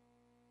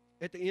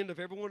at the end of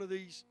every one of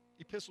these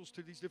epistles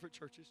to these different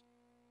churches,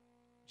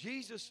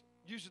 Jesus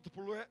uses the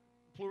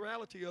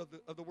plurality of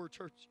the word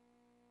church.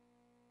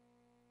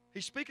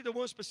 He's speaking to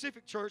one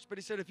specific church, but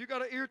he said, if you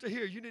got an ear to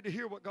hear, you need to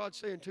hear what God's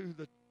saying to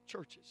the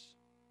churches.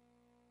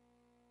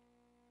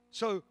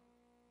 So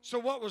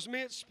what was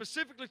meant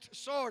specifically to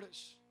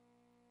Sardis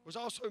was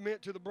also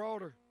meant to the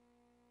broader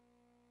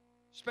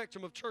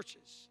spectrum of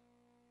churches.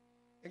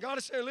 And God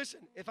is saying,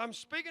 listen, if I'm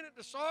speaking it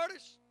to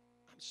Sardis,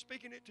 I'm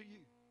speaking it to you.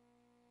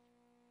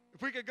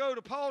 If we could go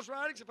to Paul's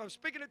writings, if I'm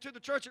speaking it to the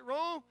church at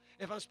Rome,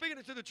 if I'm speaking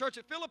it to the church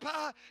at Philippi,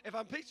 if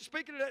I'm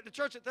speaking it at the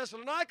church at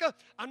Thessalonica,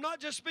 I'm not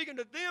just speaking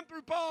to them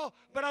through Paul,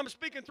 but I'm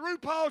speaking through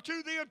Paul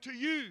to them, to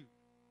you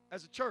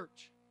as a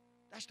church.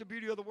 That's the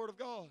beauty of the Word of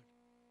God.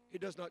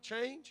 It does not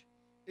change.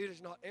 It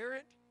is not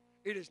errant.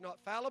 It is not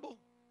fallible.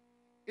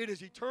 It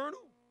is eternal.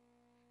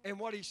 And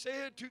what he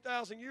said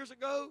 2,000 years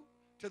ago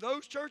to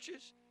those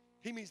churches,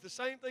 he means the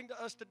same thing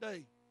to us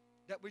today,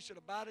 that we should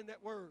abide in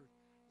that Word.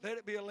 Let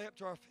it be a lamp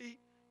to our feet.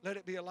 Let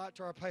it be a light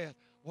to our path.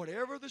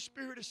 Whatever the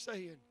Spirit is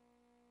saying,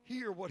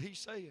 hear what He's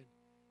saying,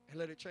 and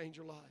let it change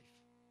your life.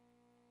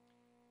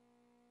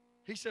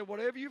 He said,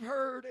 whatever you've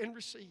heard and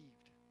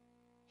received,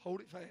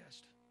 hold it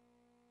fast.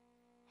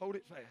 Hold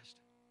it fast.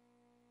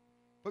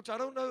 Folks, I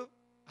don't know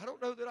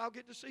that I'll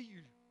get to see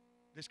you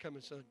this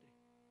coming Sunday.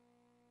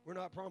 We're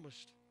not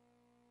promised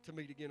to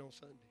meet again on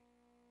Sunday.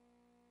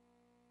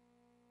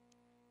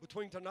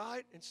 Between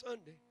tonight and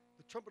Sunday,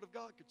 the trumpet of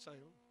God could sound.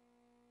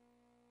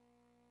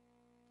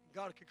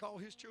 God could call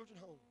His children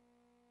home.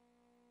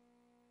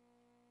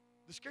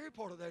 The scary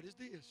part of that is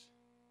this.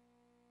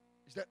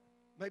 Is that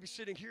maybe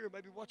sitting here,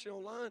 maybe watching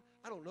online,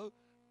 I don't know.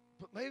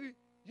 But maybe,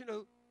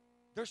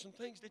 there's some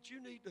things that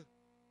you need to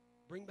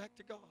bring back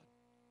to God.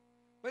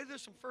 Maybe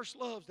there's some first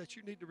loves that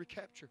you need to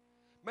recapture.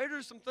 Maybe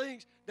there's some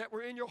things that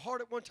were in your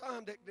heart at one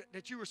time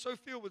that you were so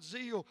filled with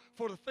zeal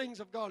for the things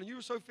of God, and you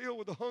were so filled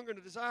with the hunger and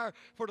the desire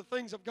for the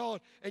things of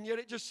God, and yet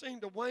it just seemed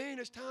to wane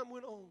as time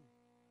went on.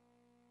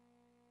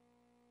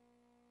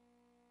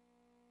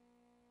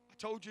 I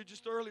told you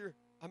just earlier,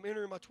 I'm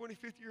entering my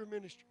 25th year of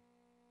ministry.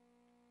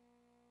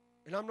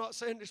 And I'm not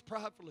saying this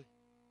pridefully,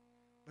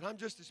 but I'm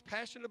just as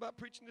passionate about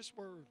preaching this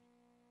word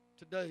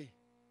today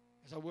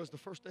as I was the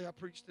first day I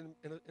preached in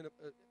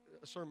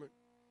a sermon.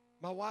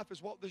 My wife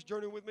has walked this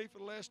journey with me for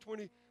the last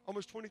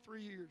almost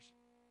 23 years.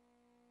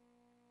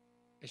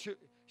 And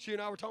she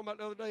and I were talking about it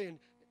the other day, and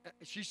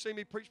she's seen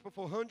me preach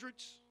before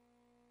hundreds.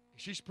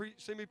 And she's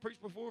seen me preach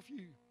before a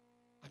few.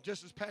 I'm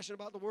just as passionate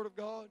about the Word of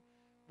God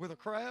with a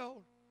crowd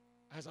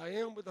as I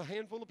am with a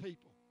handful of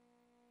people.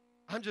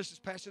 I'm just as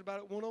passionate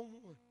about it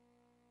one-on-one.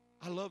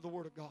 I love the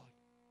Word of God.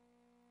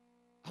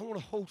 I want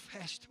to hold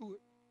fast to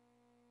it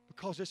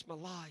because it's my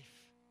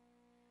life.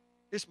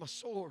 It's my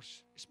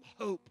source. It's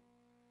my hope.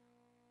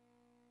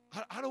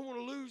 I don't want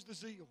to lose the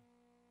zeal.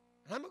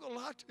 And I'm not going to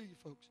lie to you,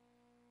 folks.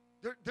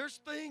 There's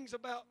things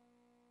about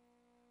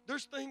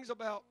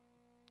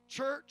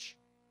church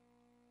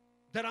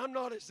that I'm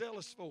not as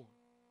zealous for.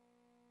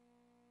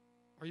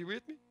 Are you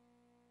with me?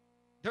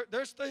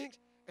 There's things,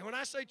 and when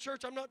I say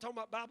church, I'm not talking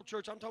about Bible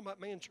church. I'm talking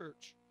about man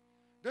church.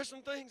 There's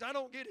some things I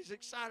don't get as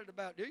excited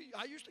about.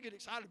 I used to get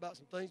excited about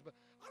some things, but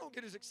I don't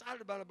get as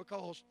excited about it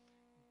because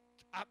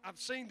I've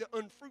seen the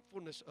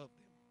unfruitfulness of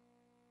them.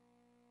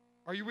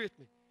 Are you with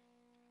me?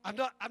 I've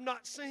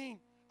not seen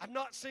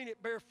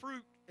it bear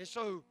fruit, and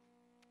so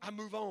I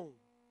move on.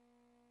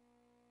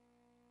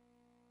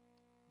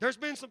 There's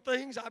been some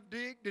things I've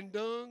digged and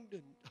dunged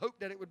and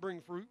hoped that it would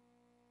bring fruit.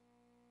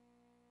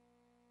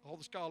 All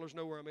the scholars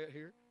know where I'm at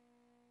here.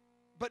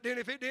 But then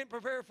if it didn't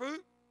bear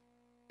fruit,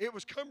 it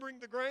was cumbering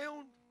the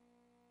ground.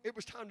 It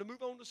was time to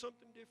move on to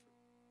something different.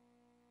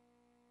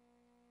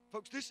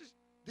 Folks, this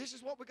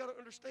is what we got to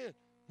understand.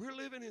 We're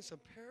living in some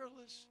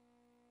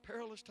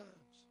perilous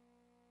times.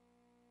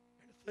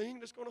 And the thing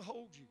that's going to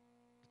hold you,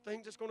 the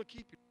thing that's going to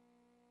keep you,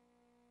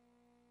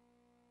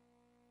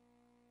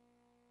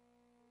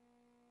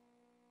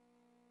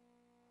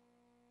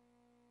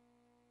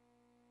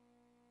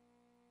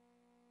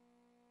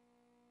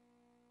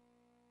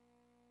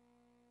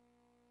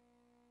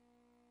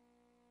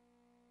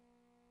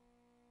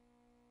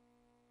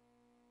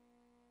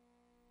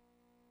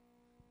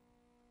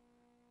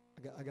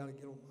 I got to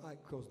get on mic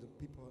because the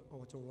people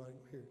watching online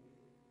will hear it.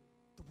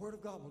 The Word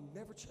of God will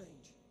never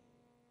change.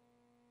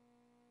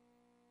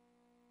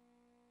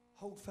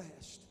 Hold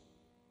fast.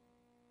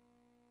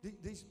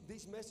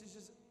 These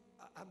messages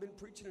I've been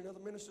preaching, and other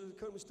ministers have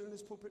come and stood in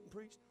this pulpit and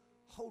preached.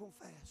 Hold them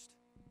fast.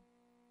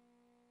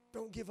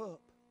 Don't give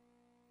up.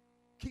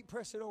 Keep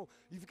pressing on.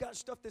 You've got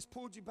stuff that's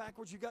pulled you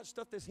backwards. You've got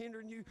stuff that's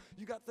hindering you.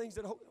 You've got things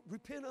that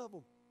repent of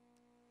them.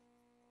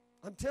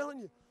 I'm telling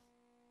you,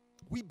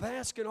 we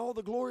bask in all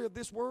the glory of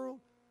this world.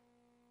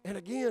 And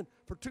again,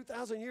 for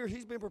 2,000 years,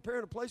 He's been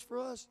preparing a place for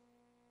us.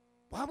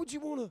 Why would you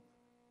want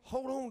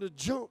hold on to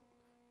junk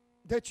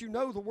that you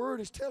know the Word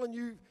is telling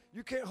you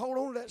you can't hold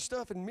on to that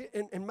stuff and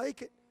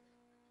make it?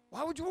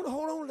 Why would you want to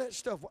hold on to that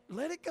stuff?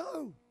 Let it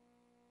go.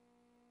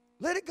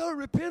 Let it go.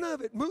 Repent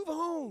of it. Move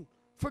on.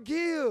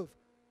 Forgive.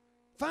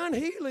 Find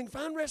healing.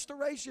 Find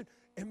restoration.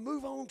 And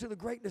move on to the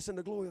greatness and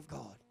the glory of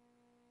God.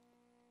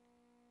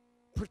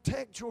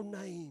 Protect your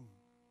name.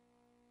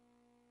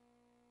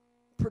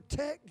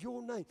 Protect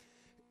your name.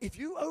 If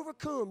you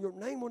overcome, your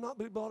name will not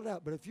be blotted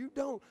out. But if you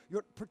don't,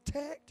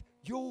 protect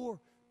your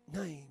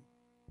name.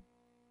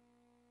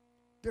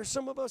 There's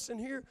some of us in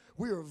here,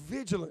 we are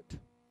vigilant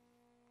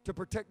to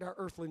protect our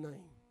earthly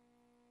name.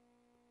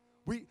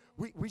 We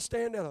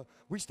stand at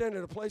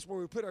a place where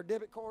we put our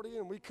debit card in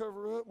and we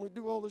cover up and we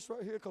do all this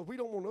right here because we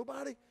don't want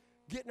nobody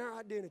getting our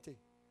identity.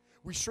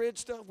 We shred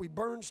stuff, we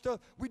burn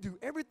stuff. We do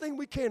everything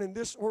we can in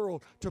this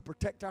world to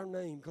protect our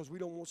name because we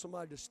don't want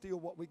somebody to steal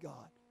what we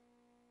got.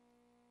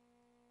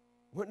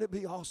 Wouldn't it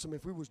be awesome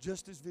if we was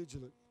just as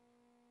vigilant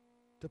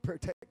to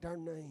protect our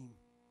name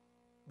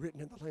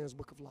written in the Lamb's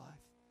Book of Life?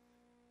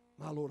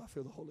 My Lord, I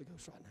feel the Holy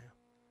Ghost right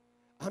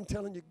now. I'm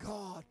telling you,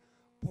 God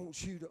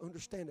wants you to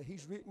understand that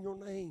He's written your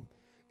name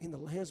in the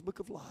Lamb's Book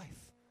of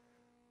Life.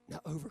 Now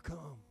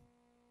overcome,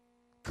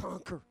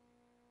 conquer,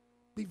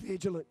 be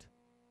vigilant.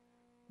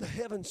 The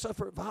heavens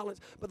suffer violence,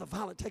 but the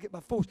violent take it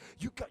by force.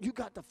 You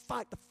got to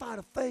fight the fight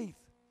of faith.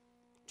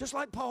 Just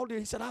like Paul did.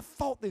 He said, I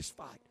fought this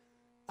fight.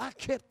 I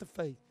kept the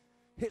faith.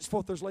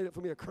 Henceforth there's laid up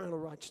for me a crown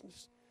of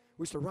righteousness,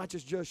 which the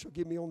righteous judge shall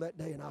give me on that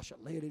day, and I shall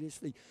lay it at His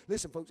feet.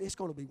 Listen, folks, it's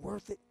going to be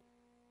worth it.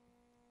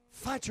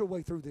 Fight your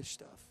way through this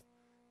stuff.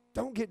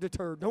 Don't get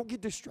deterred. Don't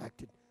get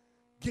distracted.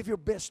 Give your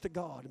best to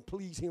God and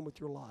please Him with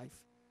your life.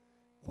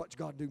 Watch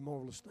God do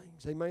marvelous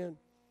things. Amen.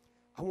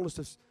 I want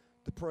us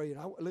to pray.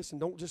 Listen,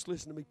 don't just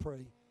listen to me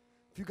pray.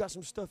 If you got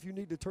some stuff you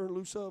need to turn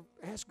loose of,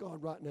 ask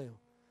God right now.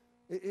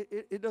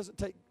 It doesn't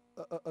take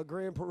a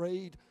grand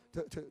parade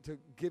to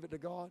give it to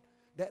God.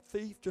 That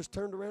thief just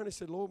turned around and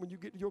said, Lord, when you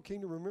get to your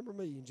kingdom, remember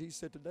me. And Jesus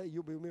said, today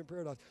you'll be with me in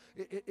paradise.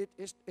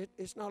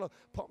 It's not a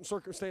pomp and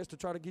circumstance to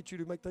try to get you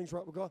to make things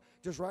right with God.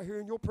 Just right here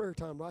in your prayer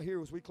time, right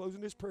here as we close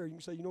in this prayer, you can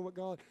say, you know what,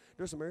 God,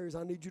 there's some areas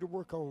I need you to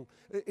work on.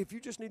 If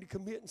you just need to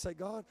commit and say,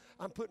 God,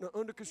 I'm putting an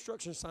under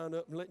construction sign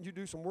up and letting you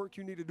do some work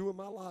you need to do in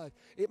my life.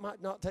 It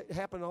might not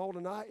happen all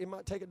tonight. It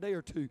might take a day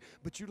or two.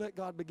 But you let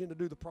God begin to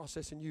do the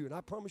process in you. And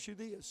I promise you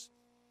this.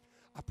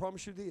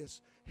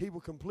 He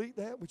will complete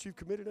that which you've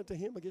committed unto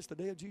Him against the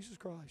day of Jesus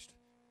Christ.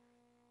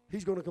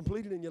 He's going to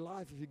complete it in your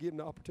life if you give Him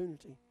the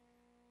opportunity.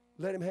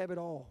 Let Him have it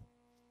all.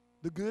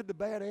 The good, the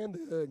bad, and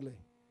the ugly.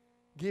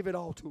 Give it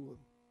all to Him.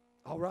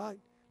 All right?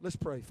 Let's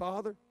pray.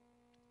 Father,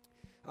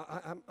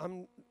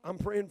 I'm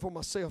praying for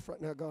myself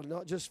right now, God,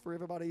 not just for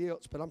everybody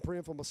else, but I'm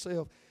praying for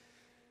myself.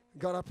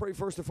 God, I pray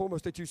first and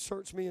foremost that you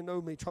search me and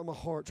know me. Try my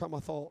heart, try my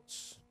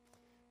thoughts.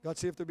 God,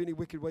 see if there be any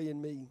wicked way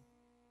in me.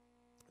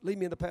 Lead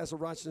me in the paths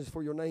of righteousness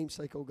for your name's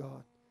sake, O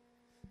God.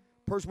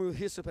 Purge me with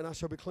hyssop, and I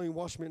shall be clean.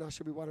 Wash me, and I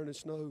shall be whiter than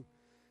snow.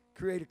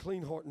 Create a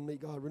clean heart in me,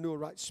 God. Renew a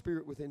right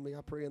spirit within me,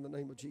 I pray in the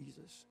name of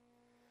Jesus.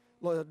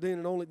 Lord, then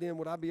and only then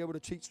would I be able to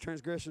teach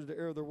transgressors to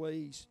err their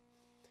ways.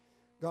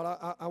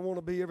 God, I want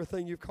to be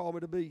everything you've called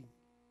me to be.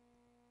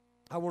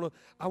 I want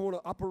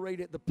to operate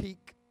at the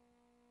peak,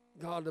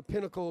 God, the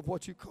pinnacle of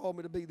what you called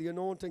me to be, the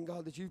anointing,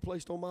 God, that you've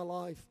placed on my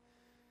life.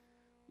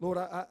 Lord,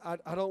 I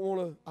don't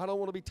want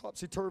to be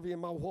topsy-turvy in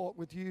my walk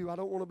with you. I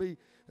don't want to be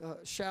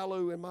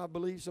shallow in my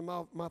beliefs and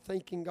my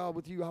thinking, God,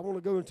 with you. I want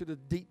to go into the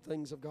deep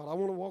things of God. I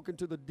want to walk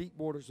into the deep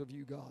waters of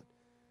you, God.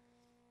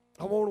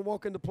 I want to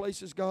walk into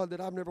places, God, that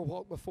I've never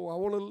walked before. I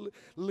want to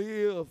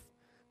live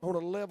on a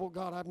level,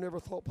 God, I've never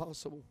thought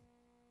possible.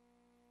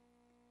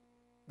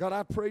 God,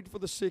 I prayed for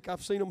the sick.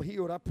 I've seen them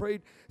healed. I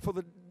prayed for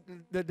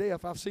the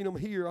deaf. I've seen them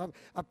hear.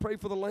 I prayed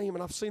for the lame,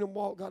 and I've seen them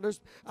walk. God,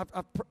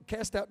 I've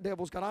cast out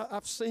devils. God,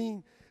 I've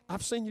seen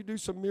you do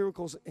some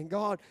miracles, and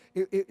God,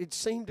 it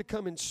seemed to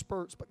come in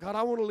spurts. But God,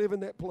 I want to live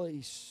in that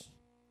place.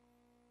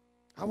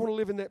 I want to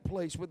live in that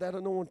place with that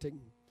anointing.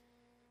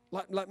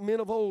 Like men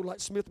of old, like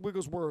Smith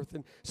Wigglesworth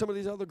and some of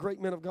these other great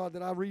men of God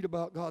that I read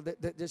about, God,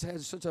 that just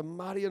has such a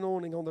mighty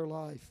anointing on their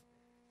life.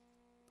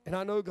 And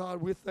I know,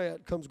 God, with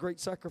that comes great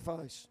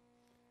sacrifice,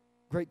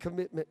 great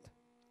commitment.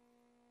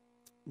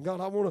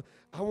 God, I want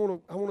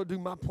to do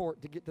my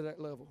part to get to that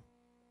level.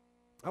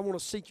 I want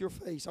to seek your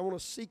face. I want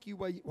to seek you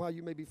while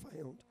you may be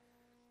found.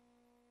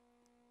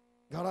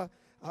 God,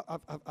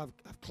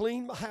 I've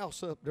cleaned my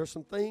house up. There's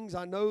some things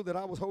I know that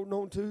I was holding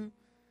on to.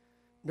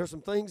 There's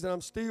some things that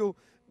I'm still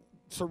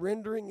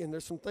surrendering, and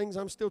there's some things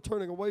I'm still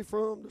turning away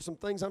from. There's some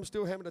things I'm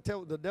still having to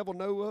tell the devil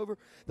no over.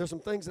 There's some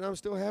things that I'm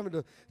still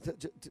having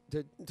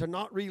to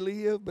not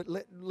relive, but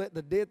let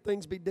the dead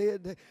things be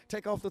dead.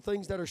 Take off the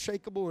things that are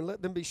shakeable and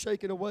let them be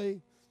shaken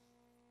away.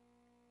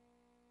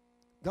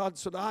 God,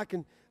 so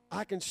that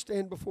I can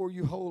stand before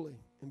you holy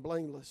and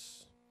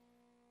blameless,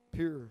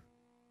 pure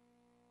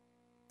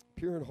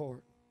in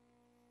heart.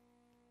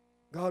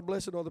 God,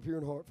 blessed are the pure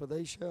in heart, for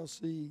they shall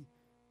see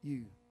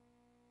you.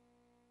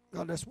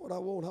 God, that's what I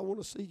want. I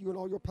want to see you in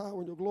all your power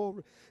and your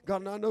glory.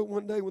 God, and I know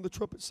one day when the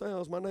trumpet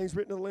sounds, my name's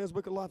written in the Lamb's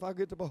Book of Life, I'll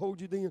get to behold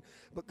you then.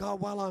 But God,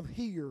 while I'm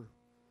here,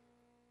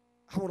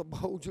 I want to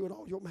behold you in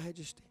all your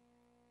majesty,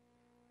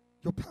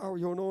 your power,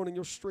 your anointing,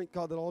 your strength,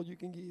 God, that all you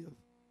can give.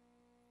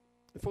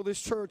 And for this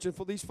church and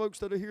for these folks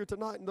that are here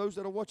tonight and those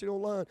that are watching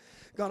online,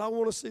 God, I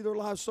want to see their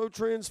lives so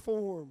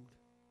transformed.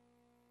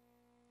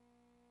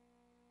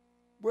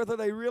 Whether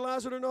they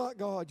realize it or not,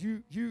 God,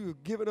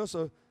 you've given us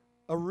a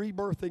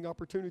rebirthing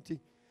opportunity.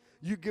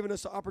 You've given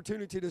us the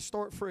opportunity to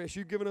start fresh.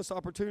 You've given us the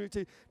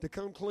opportunity to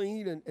come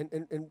clean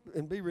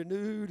and be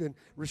renewed and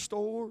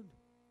restored.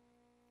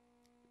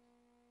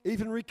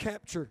 Even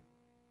recapture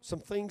some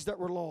things that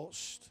were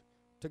lost,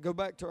 to go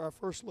back to our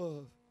first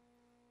love.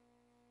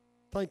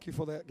 Thank you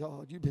for that,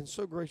 God. You've been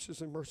so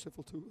gracious and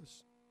merciful to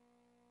us.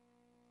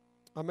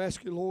 I'm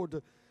asking you,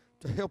 Lord,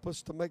 to help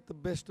us to make the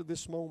best of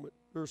this moment.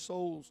 There are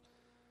souls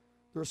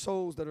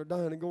that are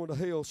dying and going to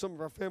hell. Some of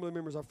our family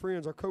members, our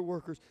friends, our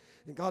co-workers.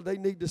 And God, they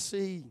need to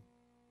see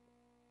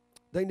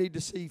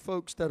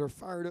folks that are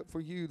fired up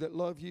for you, that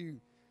love you,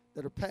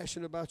 that are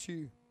passionate about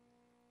you.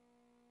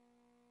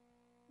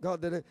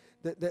 God,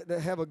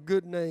 that have a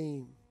good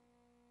name,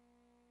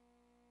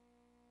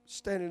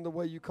 standing the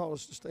way you call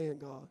us to stand,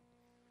 God.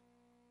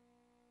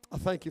 I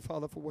thank you,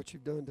 Father, for what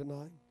you've done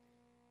tonight.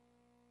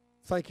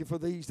 Thank you for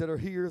these that are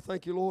here.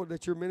 Thank you, Lord,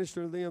 that you're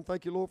ministering to them.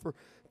 Thank you, Lord, for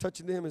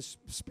touching them and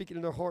speaking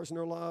in their hearts and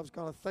their lives.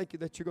 God, I thank you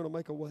that you're going to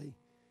make a way.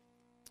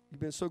 You've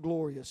been so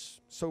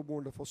glorious, so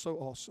wonderful, so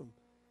awesome.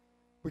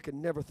 We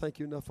can never thank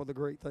you enough for the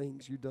great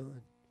things you've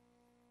done.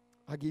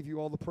 I give you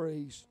all the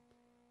praise,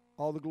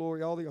 all the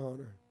glory, all the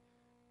honor.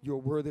 You're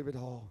worthy of it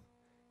all.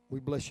 We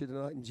bless you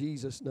tonight in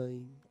Jesus'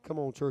 name. Come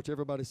on, church.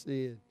 Everybody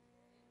said,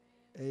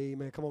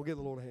 amen. Come on, give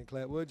the Lord a hand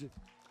clap, would you?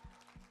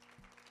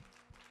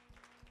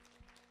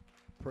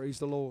 Praise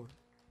the Lord.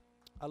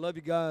 I love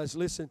you guys.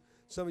 Listen,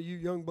 some of you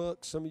young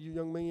bucks, some of you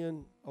young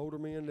men, older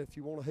men, if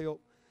you want to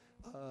help,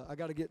 I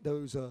got to get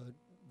those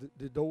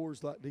the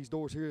doors, like these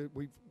doors here.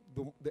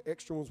 The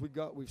extra ones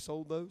we've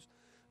sold those.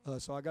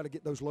 So I got to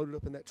get those loaded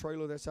up in that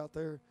trailer that's out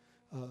there.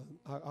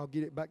 I'll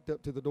get it backed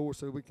up to the door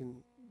so we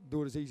can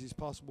do it as easy as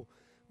possible.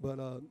 But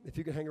if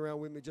you can hang around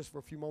with me just for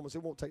a few moments,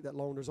 it won't take that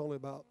long. There's only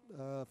about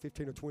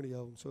 15 or 20 of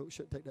them, so it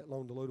shouldn't take that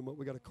long to load them up.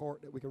 We got a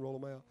cart that we can roll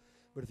them out.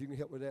 But if you can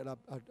help with that,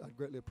 I'd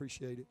greatly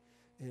appreciate it.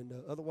 And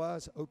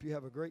otherwise, I hope you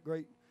have a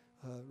great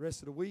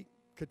rest of the week.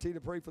 Continue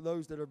to pray for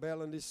those that are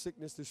battling this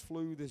sickness, this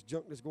flu, this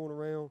junk that's going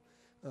around.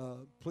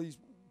 Please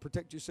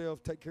protect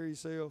yourself, take care of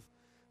yourself.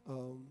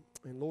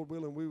 And Lord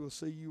willing, we will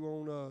see you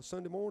on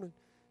Sunday morning.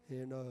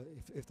 And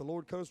if the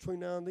Lord comes between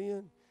now and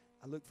then,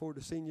 I look forward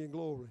to seeing you in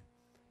glory.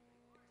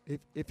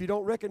 If you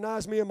don't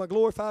recognize me in my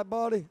glorified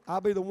body,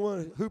 I'll be the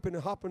one hooping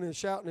and hopping and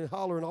shouting and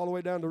hollering all the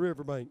way down the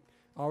riverbank.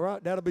 All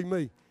right? That'll be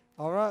me.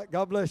 All right?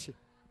 God bless you.